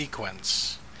opening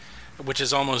sequence, which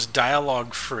is almost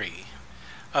dialogue-free,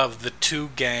 of the two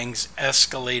gangs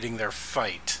escalating their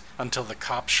fight until the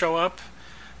cops show up,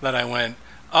 that I went,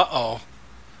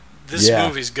 this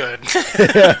movie's good.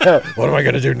 What am I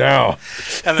going to do now?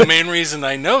 And the main reason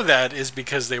I know that is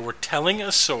because they were telling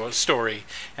a story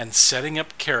and setting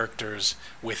up characters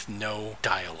with no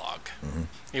dialogue. Mm-hmm.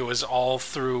 It was all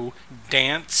through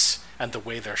dance and the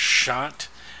way they're shot.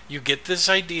 You get this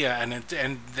idea,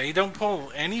 and they don't pull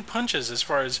any punches as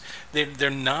far as they're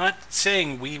not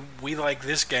saying we like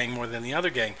this gang more than the other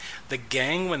gang. The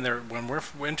gang, when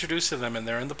we're introduced to them and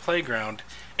they're in the playground,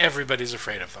 everybody's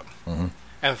afraid of them,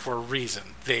 and for a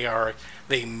reason.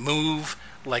 They move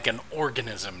like an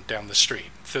organism down the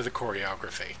street through the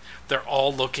choreography. They're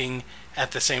all looking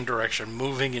at the same direction,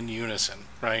 moving in unison.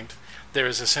 Right? There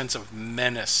is a sense of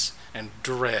menace and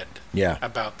dread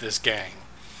about this gang.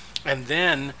 And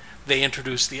then they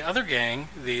introduce the other gang,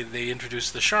 they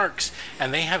introduce the Sharks,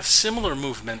 and they have similar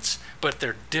movements, but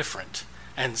they're different,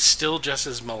 and still just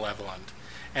as malevolent,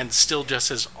 and still just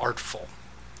as artful.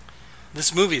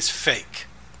 This movie is fake,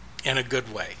 in a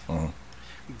good way.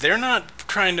 They're not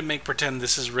trying to pretend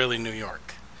this is really New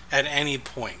York, at any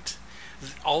point.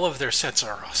 All of their sets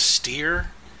are austere,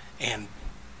 and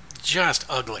just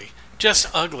ugly. Just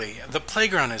ugly. The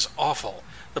playground is awful.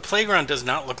 The playground does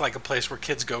not look like a place where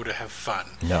kids go to have fun.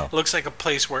 No. It looks like a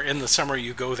place where in the summer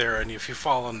you go there, and if you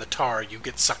fall in the tar, you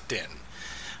get sucked in.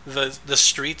 The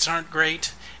streets aren't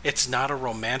great. It's not a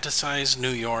romanticized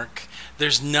New York.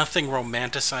 There's nothing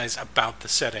romanticized about the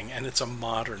setting, and it's a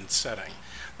modern setting.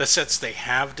 The sets they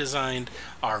have designed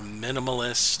are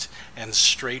minimalist and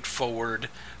straightforward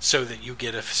so that you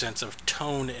get a sense of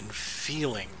tone and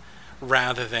feeling,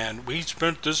 rather than, we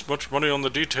spent this much money on the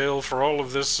detail for all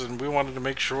of this, and we wanted to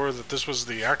make sure that this was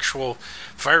the actual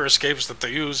fire escapes that they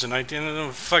used, and I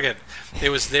didn't, fuck it. It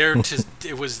was there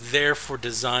it was there for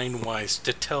design-wise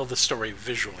to tell the story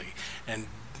visually, and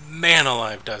man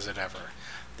alive does it ever.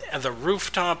 the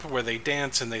rooftop where they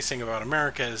dance and they sing about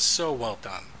America is so well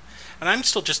done. And I'm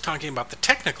still just talking about the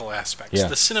technical aspects, the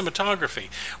cinematography.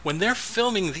 When they're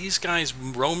filming these guys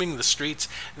roaming the streets,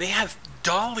 they have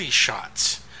dolly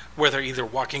shots where they're either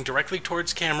walking directly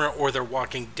towards camera or they're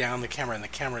walking down the camera and the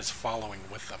camera is following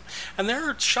with them. And there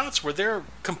are shots where they're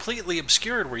completely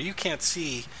obscured, where you can't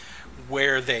see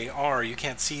where they are. You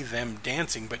can't see them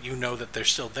dancing, but you know that they're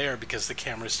still there because the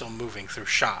camera is still moving through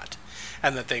shot,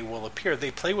 and that they will appear.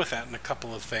 They play with that in a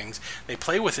couple of things. They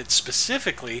play with it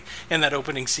specifically in that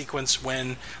opening sequence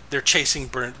when they're chasing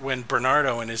when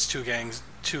Bernardo and his two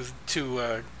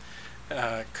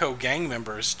co-gang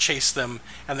members chase them,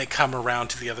 and they come around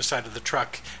to the other side of the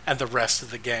truck, and the rest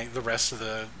of the gang, the rest of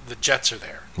the Jets are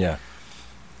there. Yeah.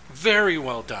 Very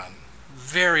well done.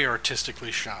 Very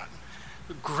artistically shot.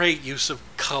 Great use of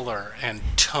color and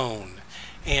tone.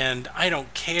 And I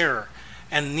don't care,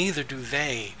 and neither do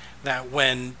they, that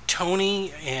when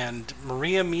Tony and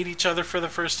Maria meet each other for the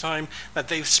first time, that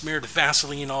they've smeared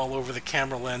Vaseline all over the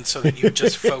camera lens so that you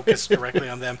just focus directly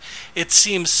on them. It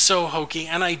seems so hokey,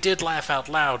 and I did laugh out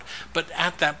loud, but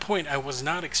at that point I was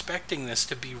not expecting this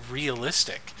to be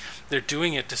realistic. They're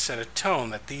doing it to set a tone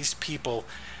that these people,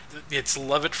 it's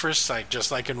love at first sight,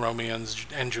 just like in Romeo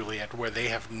and Juliet, where they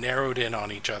have narrowed in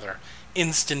on each other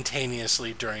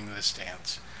instantaneously during this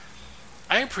dance.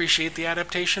 I appreciate the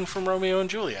adaptation from Romeo and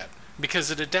Juliet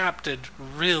because it adapted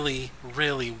really,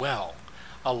 really well.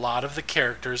 A lot of the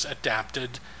characters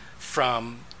adapted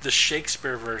from the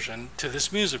Shakespeare version to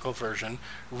this musical version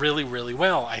really, really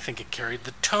well. I think it carried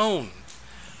the tone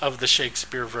of the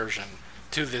Shakespeare version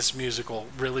to this musical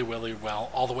really, really well,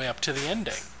 all the way up to the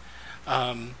ending.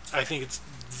 I think it's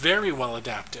very well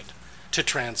adapted to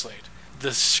translate.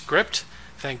 The script,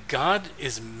 thank God,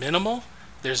 is minimal.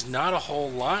 There's not a whole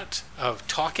lot of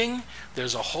talking.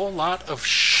 There's a whole lot of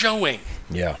showing,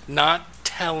 not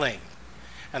telling.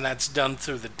 And that's done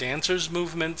through the dancers'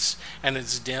 movements, and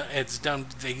it's done.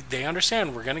 They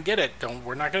understand we're going to get it.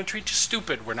 We're not going to treat you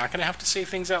stupid. We're not going to have to say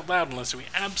things out loud unless we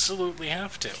absolutely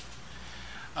have to.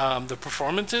 The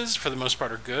performances, for the most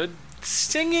part, are good.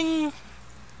 Singing.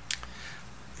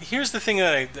 Here's the thing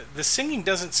the singing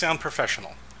doesn't sound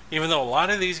professional, even though a lot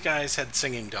of these guys had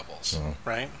singing doubles,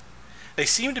 right? They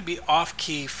seem to be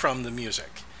off-key from the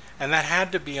music, and that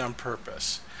had to be on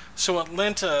purpose. So it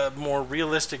lent a more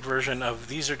realistic version of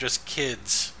these are just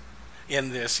kids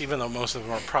in this, even though most of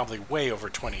them are probably way over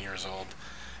 20 years old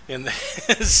in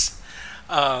this.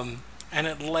 And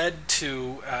it led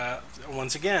to,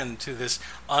 once again, to this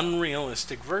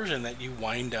unrealistic version that you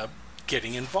wind up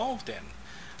getting involved in.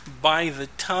 By the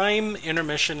time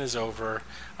intermission is over,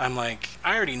 I'm like,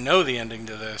 I already know the ending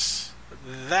to this.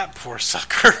 That poor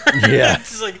sucker. Yeah.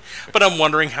 It's like, but I'm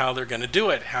wondering how they're going to do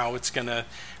it, how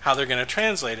they're going to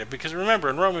translate it. Because remember,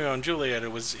 in Romeo and Juliet,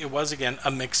 it was again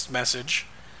a mixed message,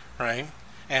 right?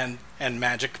 And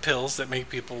magic pills that make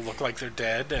people look like they're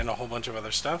dead, and a whole bunch of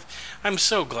other stuff. I'm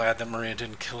so glad that Maria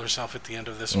didn't kill herself at the end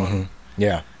of this one.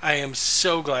 Yeah. I am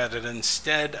so glad that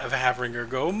instead of having her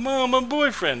go, "Mama,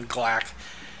 boyfriend," glack,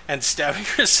 and stabbing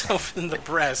herself in the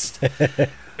breast,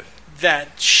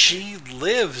 that she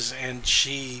lives, and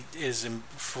she is,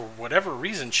 for whatever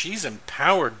reason, she's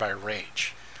empowered by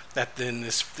rage. That in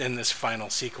this final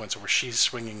sequence where she's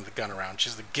swinging the gun around,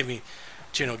 she's like, "Give me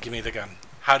the gun."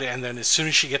 And then as soon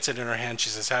as she gets it in her hand, she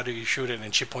says, "How do you shoot it?"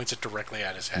 And she points it directly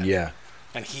at his head. Yeah.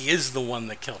 And he is the one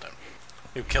that killed him,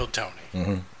 who killed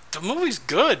Tony. The movie's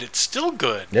good. It's still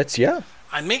good.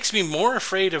 It makes me more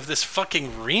afraid of this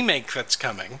fucking remake that's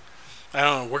coming. I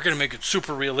don't know, we're going to make it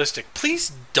super realistic.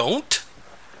 Please don't.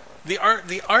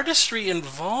 The artistry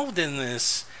involved in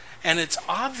this, and it's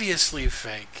obviously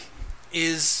fake,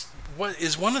 is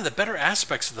one of the better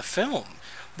aspects of the film.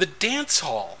 The dance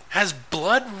hall has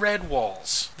blood red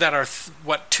walls that are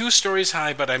 2 stories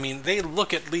high, but I mean they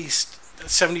look at least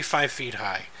 75 feet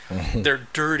high. They're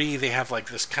dirty. They have like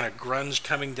this kind of grunge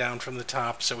coming down from the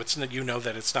top, so it's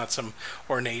that it's not some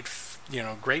ornate,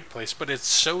 great place, but it's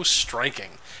so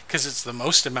striking because it's the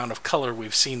most amount of color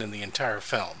we've seen in the entire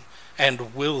film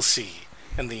and will see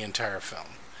in the entire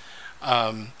film.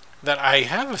 That I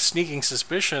have a sneaking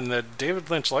suspicion that David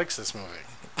Lynch likes this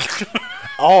movie.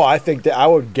 Oh, I think I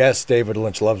would guess David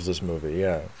Lynch loves this movie.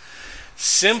 Yeah.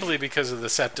 Simply because of the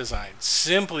set design,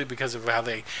 simply because of how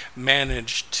they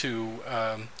managed to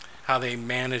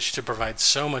provide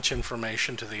so much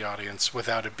information to the audience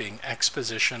without it being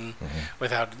exposition,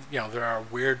 without, there are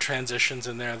weird transitions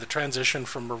in there. The transition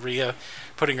from Maria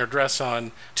putting her dress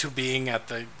on to being at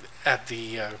the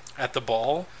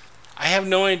ball, I have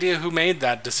no idea who made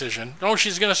that decision. Oh,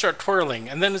 she's going to start twirling,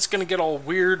 and then it's going to get all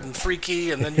weird and freaky,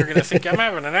 and then you're going to think I'm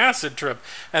having an acid trip,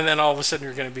 and then all of a sudden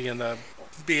you're going to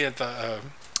be at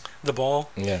the ball.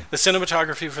 Yeah. The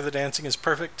cinematography for the dancing is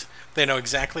perfect. They know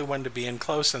exactly when to be in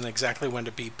close and exactly when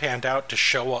to be panned out to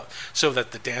show up, so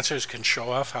that the dancers can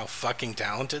show off how fucking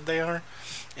talented they are.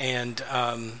 And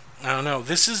I don't know.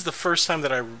 This is the first time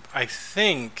that I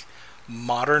think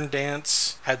modern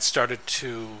dance had started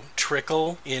to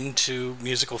trickle into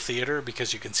musical theater,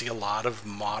 because you can see a lot of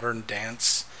modern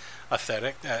dance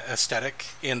aesthetic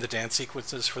in the dance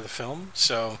sequences for the film.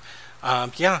 So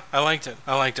yeah, I liked it.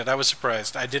 I was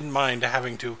surprised. I didn't mind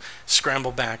having to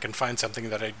scramble back and find something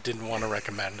that I didn't want to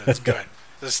recommend. It's good.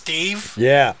 So Steve?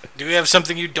 Yeah. Do you have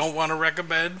something you don't want to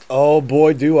recommend? Oh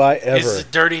boy, do I ever. Is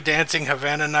it Dirty Dancing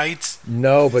Havana Nights?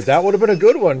 No, but that would have been a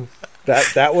good one.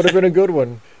 That would have been a good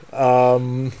one.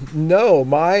 No,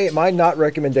 my not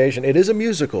recommendation. It is a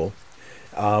musical.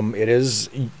 It is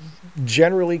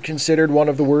generally considered one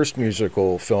of the worst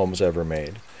musical films ever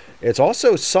made. It's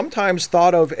also sometimes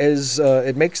thought of as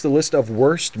it makes the list of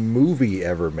worst movie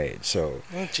ever made. So,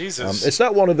 Jesus, it's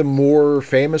not one of the more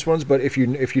famous ones, but if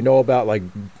you know about, like,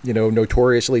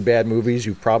 notoriously bad movies,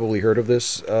 you've probably heard of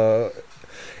this.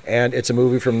 And it's a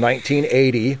movie from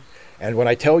 1980. And when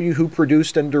I tell you who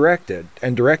produced and directed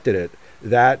it,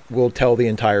 that will tell the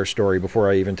entire story before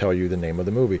I even tell you the name of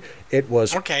the movie. It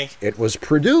was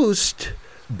produced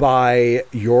by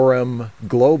Yoram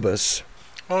Globus.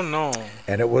 Oh no.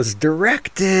 And it was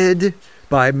directed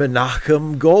by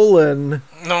Menachem Golan.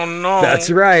 No. That's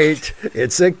right.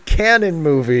 It's a canon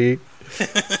movie.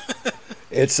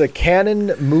 It's a canon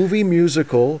movie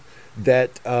musical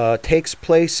that takes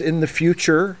place in the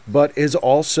future, but is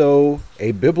also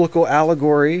a biblical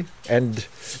allegory and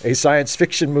a science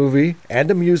fiction movie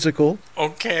and a musical.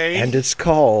 Okay. And it's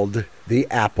called The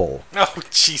Apple. Oh,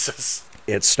 Jesus.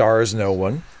 It stars no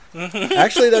one.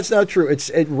 Actually, that's not true. It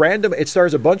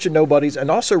stars a bunch of nobodies,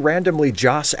 and also randomly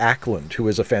Joss Ackland, who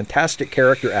is a fantastic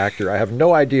character actor. I have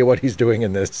no idea what he's doing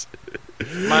in this.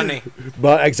 Money.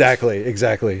 But exactly. Yeah,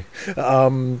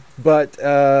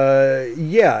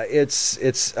 it's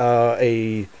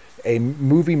a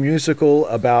movie musical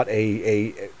about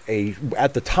a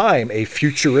at the time a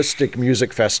futuristic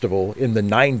music festival in the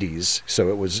 90s.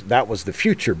 So that was the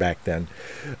future back then,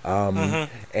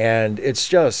 and it's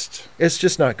just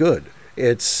not good.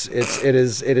 It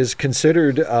is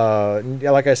considered,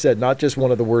 like I said, not just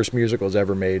one of the worst musicals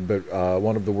ever made, but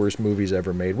one of the worst movies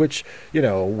ever made. Which,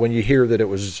 when you hear that it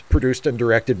was produced and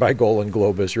directed by Golan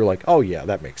Globus, you're like, oh yeah,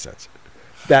 that makes sense.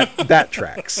 That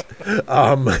tracks.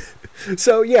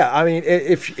 So yeah, I mean,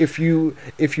 if you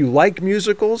like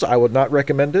musicals, I would not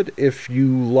recommend it. If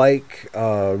you like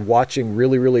watching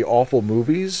really, really awful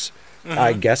movies,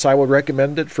 I guess I would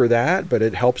recommend it for that. But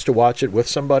it helps to watch it with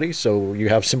somebody, so you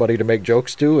have somebody to make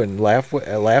jokes to and laugh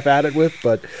at it with.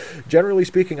 But generally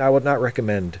speaking, I would not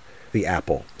recommend The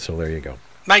Apple. So there you go.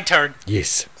 My turn.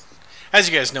 Yes. As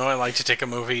you guys know, I like to take a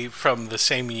movie from the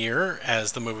same year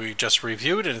as the movie we just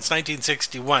reviewed, and it's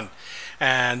 1961.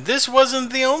 And this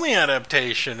wasn't the only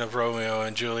adaptation of Romeo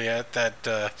and Juliet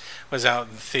that was out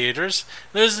in theaters.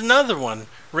 There's another one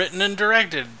written and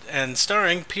directed and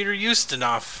starring Peter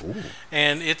Ustinov. Ooh.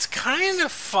 And it's kind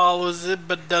of follows it,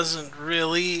 but doesn't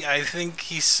really. I think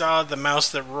he saw The Mouse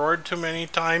That Roared too many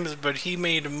times, but he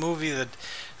made a movie that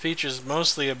features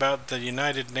mostly about the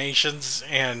United Nations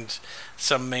and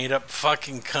some made-up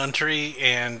fucking country,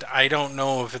 and I don't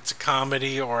know if it's a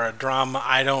comedy or a drama.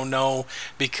 I don't know,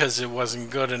 because it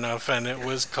wasn't good enough, and it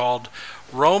was called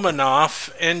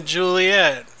Romanoff and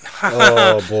Juliet.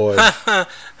 Oh, boy.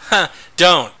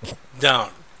 Don't.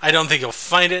 I don't think you'll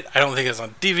find it. I don't think it's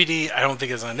on DVD. I don't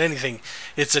think it's on anything.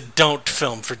 It's a don't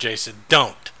film for Jason.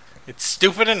 Don't. It's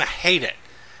stupid, and I hate it.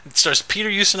 It stars Peter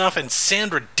Ustinov and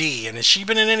Sandra Dee, and has she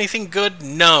been in anything good?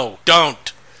 No.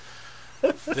 Don't.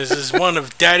 This is one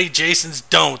of Daddy Jason's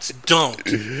don'ts. Don't.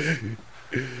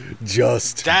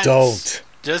 Just don't,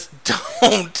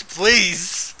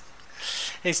 please.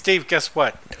 Hey, Steve, guess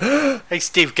what?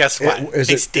 Is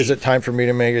it time for me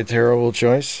to make a terrible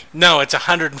choice? No, it's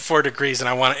 104 degrees, and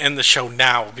I want to end the show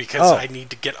now because I need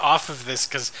to get off of this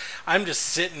because I'm just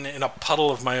sitting in a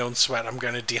puddle of my own sweat. I'm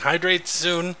going to dehydrate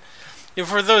soon,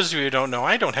 For those of you who don't know,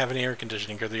 I don't have any air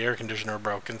conditioning because the air conditioner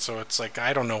broke, and so it's like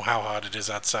I don't know how hot it is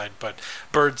outside. But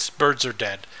birds are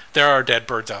dead. There are dead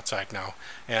birds outside now,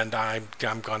 and I'm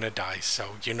gonna die.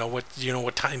 So you know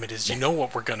what time it is. You know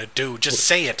what we're gonna do. Just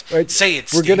say it. Right. Say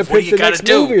it, We're Steve. gonna What do pick you the gotta next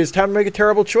do? movie. It's time to make a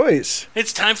terrible choice.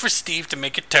 It's time for Steve to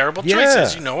make a terrible Yeah.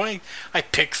 choices. You know, I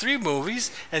pick 3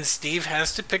 movies, and Steve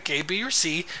has to pick A, B, or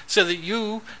C, so that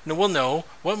you will know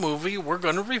what movie we're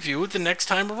going to review the next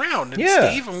time around. And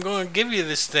Yeah. Steve, I'm going to give you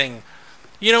this thing.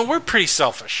 You know, we're pretty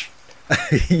selfish.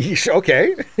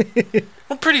 Okay.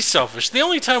 We're pretty selfish. The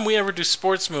only time we ever do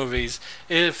sports movies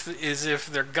is if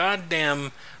they're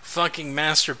goddamn fucking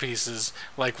masterpieces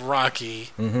like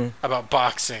Rocky about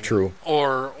boxing, True.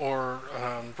 or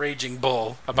Raging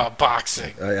Bull about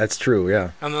boxing. That's true.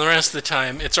 Yeah. And the rest of the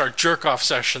time, it's our jerk-off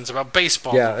sessions about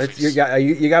baseball Yeah. movies.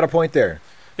 You got a point there.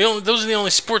 Those are the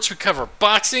only sports we cover: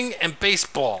 boxing and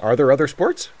baseball. Are there other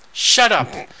sports? Shut up.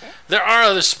 There are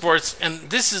other sports, and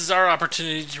this is our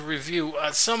opportunity to review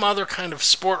some other kind of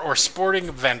sport or sporting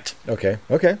event. Okay.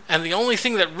 Okay. And the only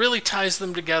thing that really ties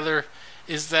them together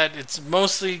is that it's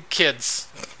mostly kids.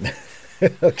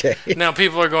 Okay. Now,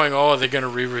 people are going, oh, are they going to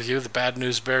re-review the Bad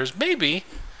News Bears? Maybe.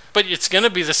 But it's going to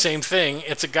be the same thing.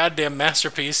 It's a goddamn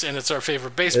masterpiece, and it's our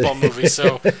favorite baseball movie.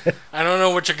 So I don't know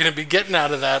what you're going to be getting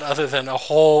out of that other than a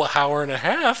whole hour and a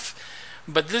half.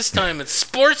 But this time it's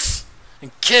sports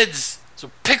and kids.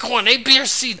 So pick one, A, B, or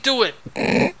C. Do it.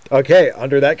 Okay.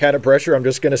 Under that kind of pressure, I'm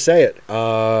just going to say it.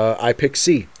 I pick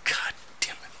C. God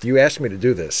damn it. You asked me to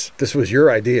do this. This was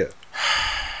your idea.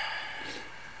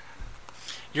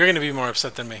 You're going to be more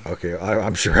upset than me. Okay.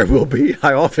 I'm sure I will be.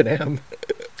 I often am.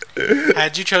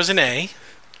 Had you chosen A,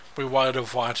 we would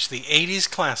have watched the 80s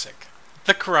classic,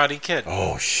 The Karate Kid.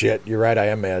 Oh, shit. You're right. I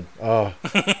am mad. Oh.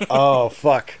 Oh,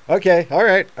 fuck. Okay. All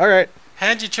right. All right.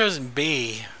 Had you chosen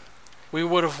B, we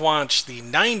would have watched the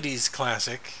 90s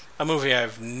classic, a movie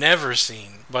I've never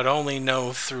seen, but only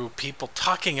know through people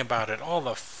talking about it all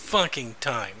the fucking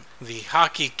time. The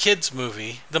Hockey Kids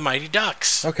movie, The Mighty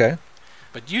Ducks. Okay.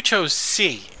 But you chose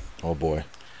C, Oh, boy.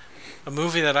 a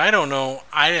movie that I don't know,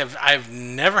 I've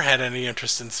never had any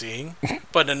interest in seeing,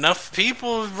 but enough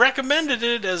people have recommended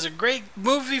it as a great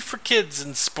movie for kids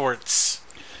and sports.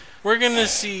 We're going to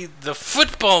see the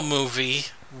football movie,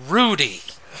 Rudy.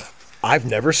 I've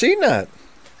never seen that.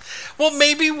 Well,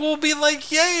 maybe we'll be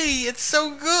like, yay, it's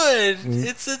so good.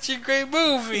 It's such a great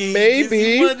movie. 'Cause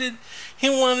Maybe. He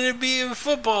wanted to be a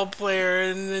football player,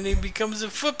 and then he becomes a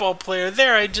football player.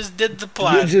 There, I just did the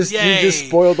plot. You Yay. just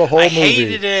spoiled the whole I movie.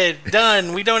 hated it.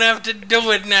 Done. We don't have to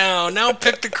do it now. Now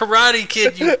pick the Karate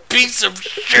Kid, you piece of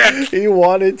shit. He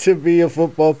wanted to be a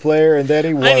football player, and then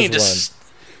he was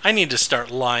I need to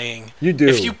start lying. You do.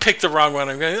 If you pick the wrong one,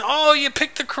 I'm going, oh, you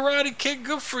picked the Karate Kid.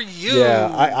 Good for you.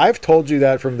 Yeah, I've told you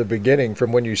that from the beginning,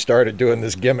 from when you started doing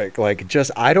this gimmick. Like, just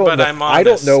I don't But know. I'm I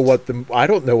don't honest.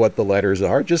 know what the letters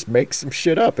are. Just make some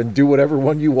shit up and do whatever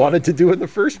one you wanted to do in the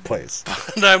first place.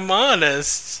 But I'm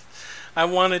honest. I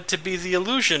want it to be the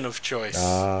illusion of choice.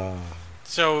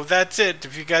 So that's it.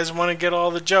 If you guys want to get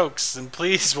all the jokes, then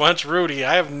please watch Rudy.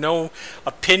 I have no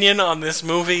opinion on this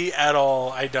movie at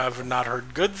all. I have not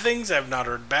heard good things. I have not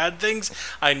heard bad things.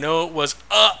 I know it was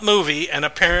a movie, and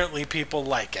apparently people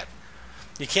like it.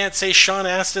 You can't say Sean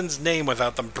Astin's name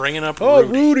without them bringing up Oh,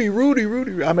 Rudy.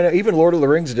 Rudy. I mean, even Lord of the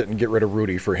Rings didn't get rid of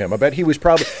Rudy for him. I bet he was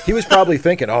probably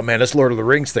thinking, "Oh man, this Lord of the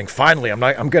Rings thing. Finally, I'm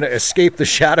going to escape the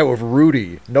shadow of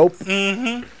Rudy." Nope.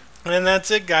 And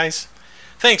that's it, guys.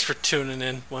 Thanks for tuning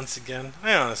in once again.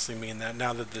 I honestly mean that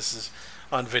now that this is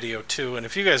on video too. And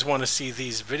if you guys want to see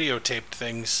these videotaped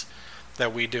things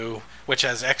that we do, which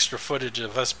has extra footage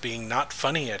of us being not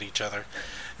funny at each other,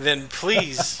 then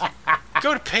please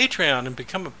go to Patreon and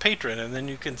become a patron, and then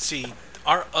you can see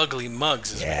our ugly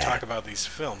mugs as we talk about these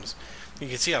films. You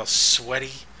can see how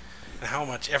sweaty and how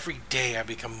much every day I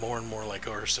become more and more like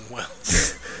Orson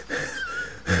Welles.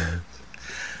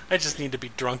 I just need to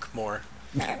be drunk more.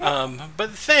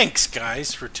 But thanks,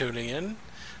 guys, for tuning in.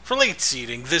 For Late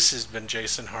Seating, this has been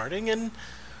Jason Harding, and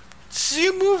see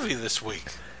a movie this week.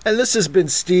 And this has been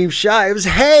Steve Shives.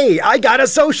 Hey, I got a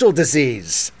social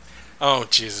disease. Oh,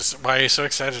 Jesus. Why are you so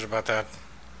excited about that?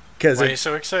 Why are you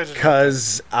so excited?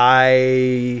 Because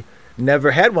I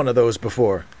never had one of those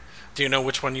before. Do you know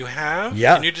which one you have?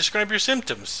 Yeah. Can you describe your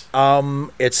symptoms?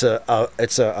 It's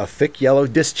a thick yellow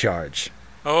discharge.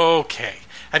 Okay.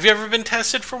 Have you ever been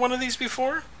tested for one of these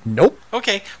before? Nope.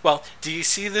 Okay. Well, do you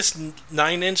see this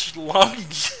 9-inch long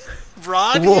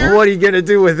rod Well, here? what are you gonna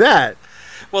do with that?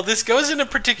 Well, this goes in a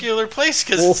particular place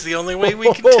because it's the only way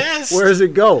we can test. Where does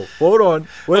it go? Hold on.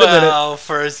 Wait a minute. Well,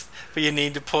 first, you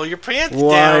need to pull your pants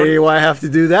Why down. do I have to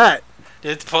do that?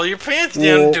 Just pull your pants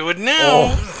down and do it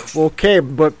now. Okay,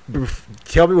 but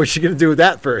tell me what you're going to do with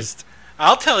that first.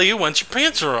 I'll tell you once your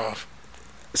pants are off.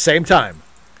 Same time.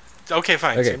 Okay,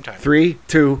 fine. Okay, Same time. 3,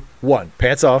 2, 1.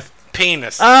 Pants off.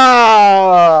 Penis.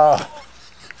 Ah!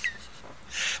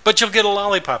 But you'll get a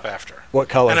lollipop after. What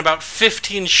color? And about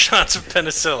 15 shots of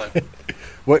penicillin.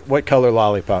 What color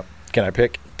lollipop? Can I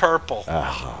pick? Purple.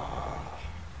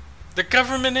 The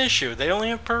government issue. They only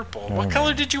have purple. What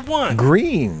color did you want?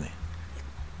 Green.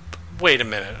 Wait a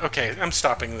minute. Okay, I'm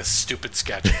stopping this stupid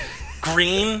sketch.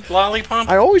 Green lollipop?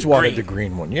 I always wanted the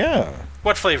green one, yeah.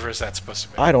 What flavor is that supposed to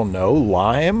be? I don't know.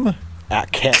 Lime?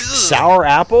 Sour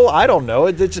apple? I don't know.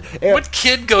 What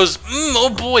kid goes,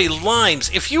 oh boy,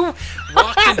 limes? If you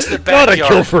walked into the Gotta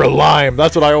backyard... kill for a lime.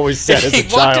 That's what I always said as a you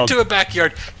walked child. into a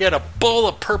backyard, you had a bowl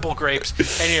of purple grapes,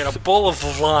 and you had a bowl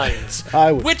of limes.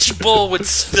 Which bowl would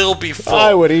still be full?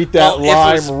 I would eat that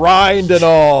lime, rind and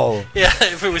all. Yeah,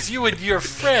 if it was you and your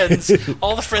friends,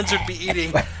 all the friends would be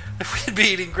eating... We'd be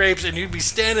eating grapes, and you'd be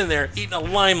standing there eating a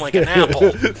lime like an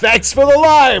apple. Thanks for the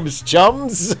limes,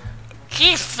 chums.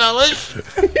 Gee, fellas.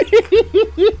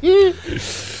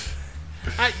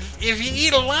 If you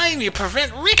eat a lime, you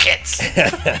prevent rickets.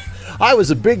 I was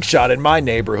a big shot in my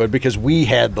neighborhood because we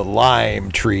had the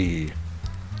lime tree.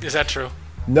 Is that true?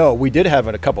 No, we did have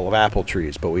a couple of apple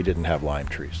trees, but we didn't have lime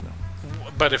trees, no.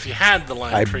 But if you had the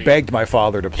lime tree... I begged my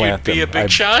father to plant them. You'd be a big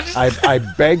shot? I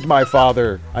begged my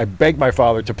father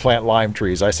to plant lime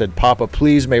trees. I said, Papa,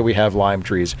 please may we have lime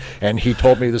trees. And he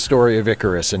told me the story of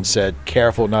Icarus and said,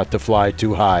 careful not to fly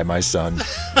too high, my son.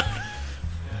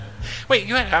 Wait,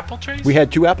 you had apple trees? We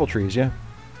had 2 apple trees, yeah.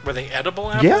 Were they edible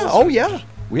apples? Yeah, oh yeah.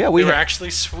 Yeah, they were actually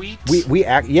sweet?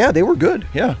 Yeah, they were good,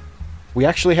 yeah. We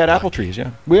actually had apple trees,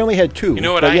 yeah. We only had 2. You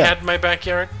know what I had in my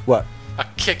backyard? What? A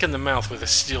kick in the mouth with a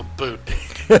steel boot.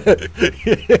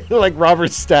 Like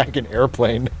Robert Stack in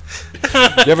Airplane.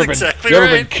 You ever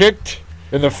been kicked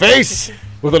in the face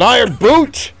with an iron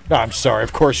boot? No, I'm sorry.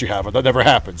 Of course you haven't. That never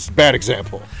happens. Bad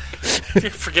example.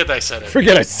 Forget I said it.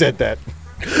 Forget I said that.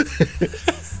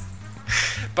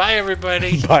 Bye,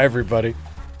 everybody. Bye, everybody.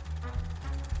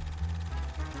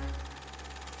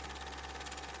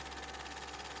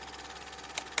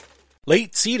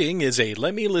 Late Seating is a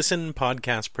Let Me Listen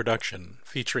podcast production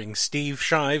featuring Steve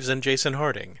Shives and Jason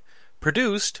Harding.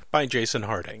 Produced by Jason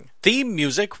Harding. Theme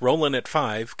music, Rollin' at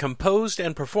 5, composed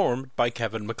and performed by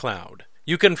Kevin MacLeod.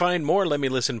 You can find more Let Me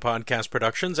Listen podcast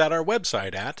productions at our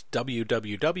website at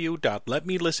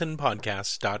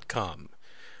www.letmelistenpodcasts.com.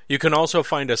 You can also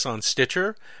find us on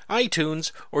Stitcher,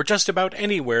 iTunes, or just about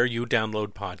anywhere you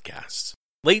download podcasts.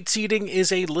 Late Seating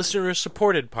is a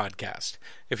listener-supported podcast.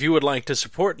 If you would like to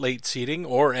support Late Seating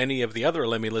or any of the other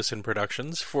Let Me Listen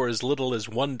productions for as little as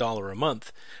 $1 a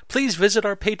month, please visit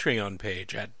our Patreon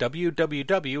page at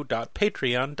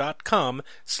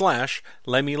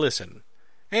www.patreon.com/LetMeListen.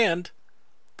 And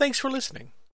thanks for listening.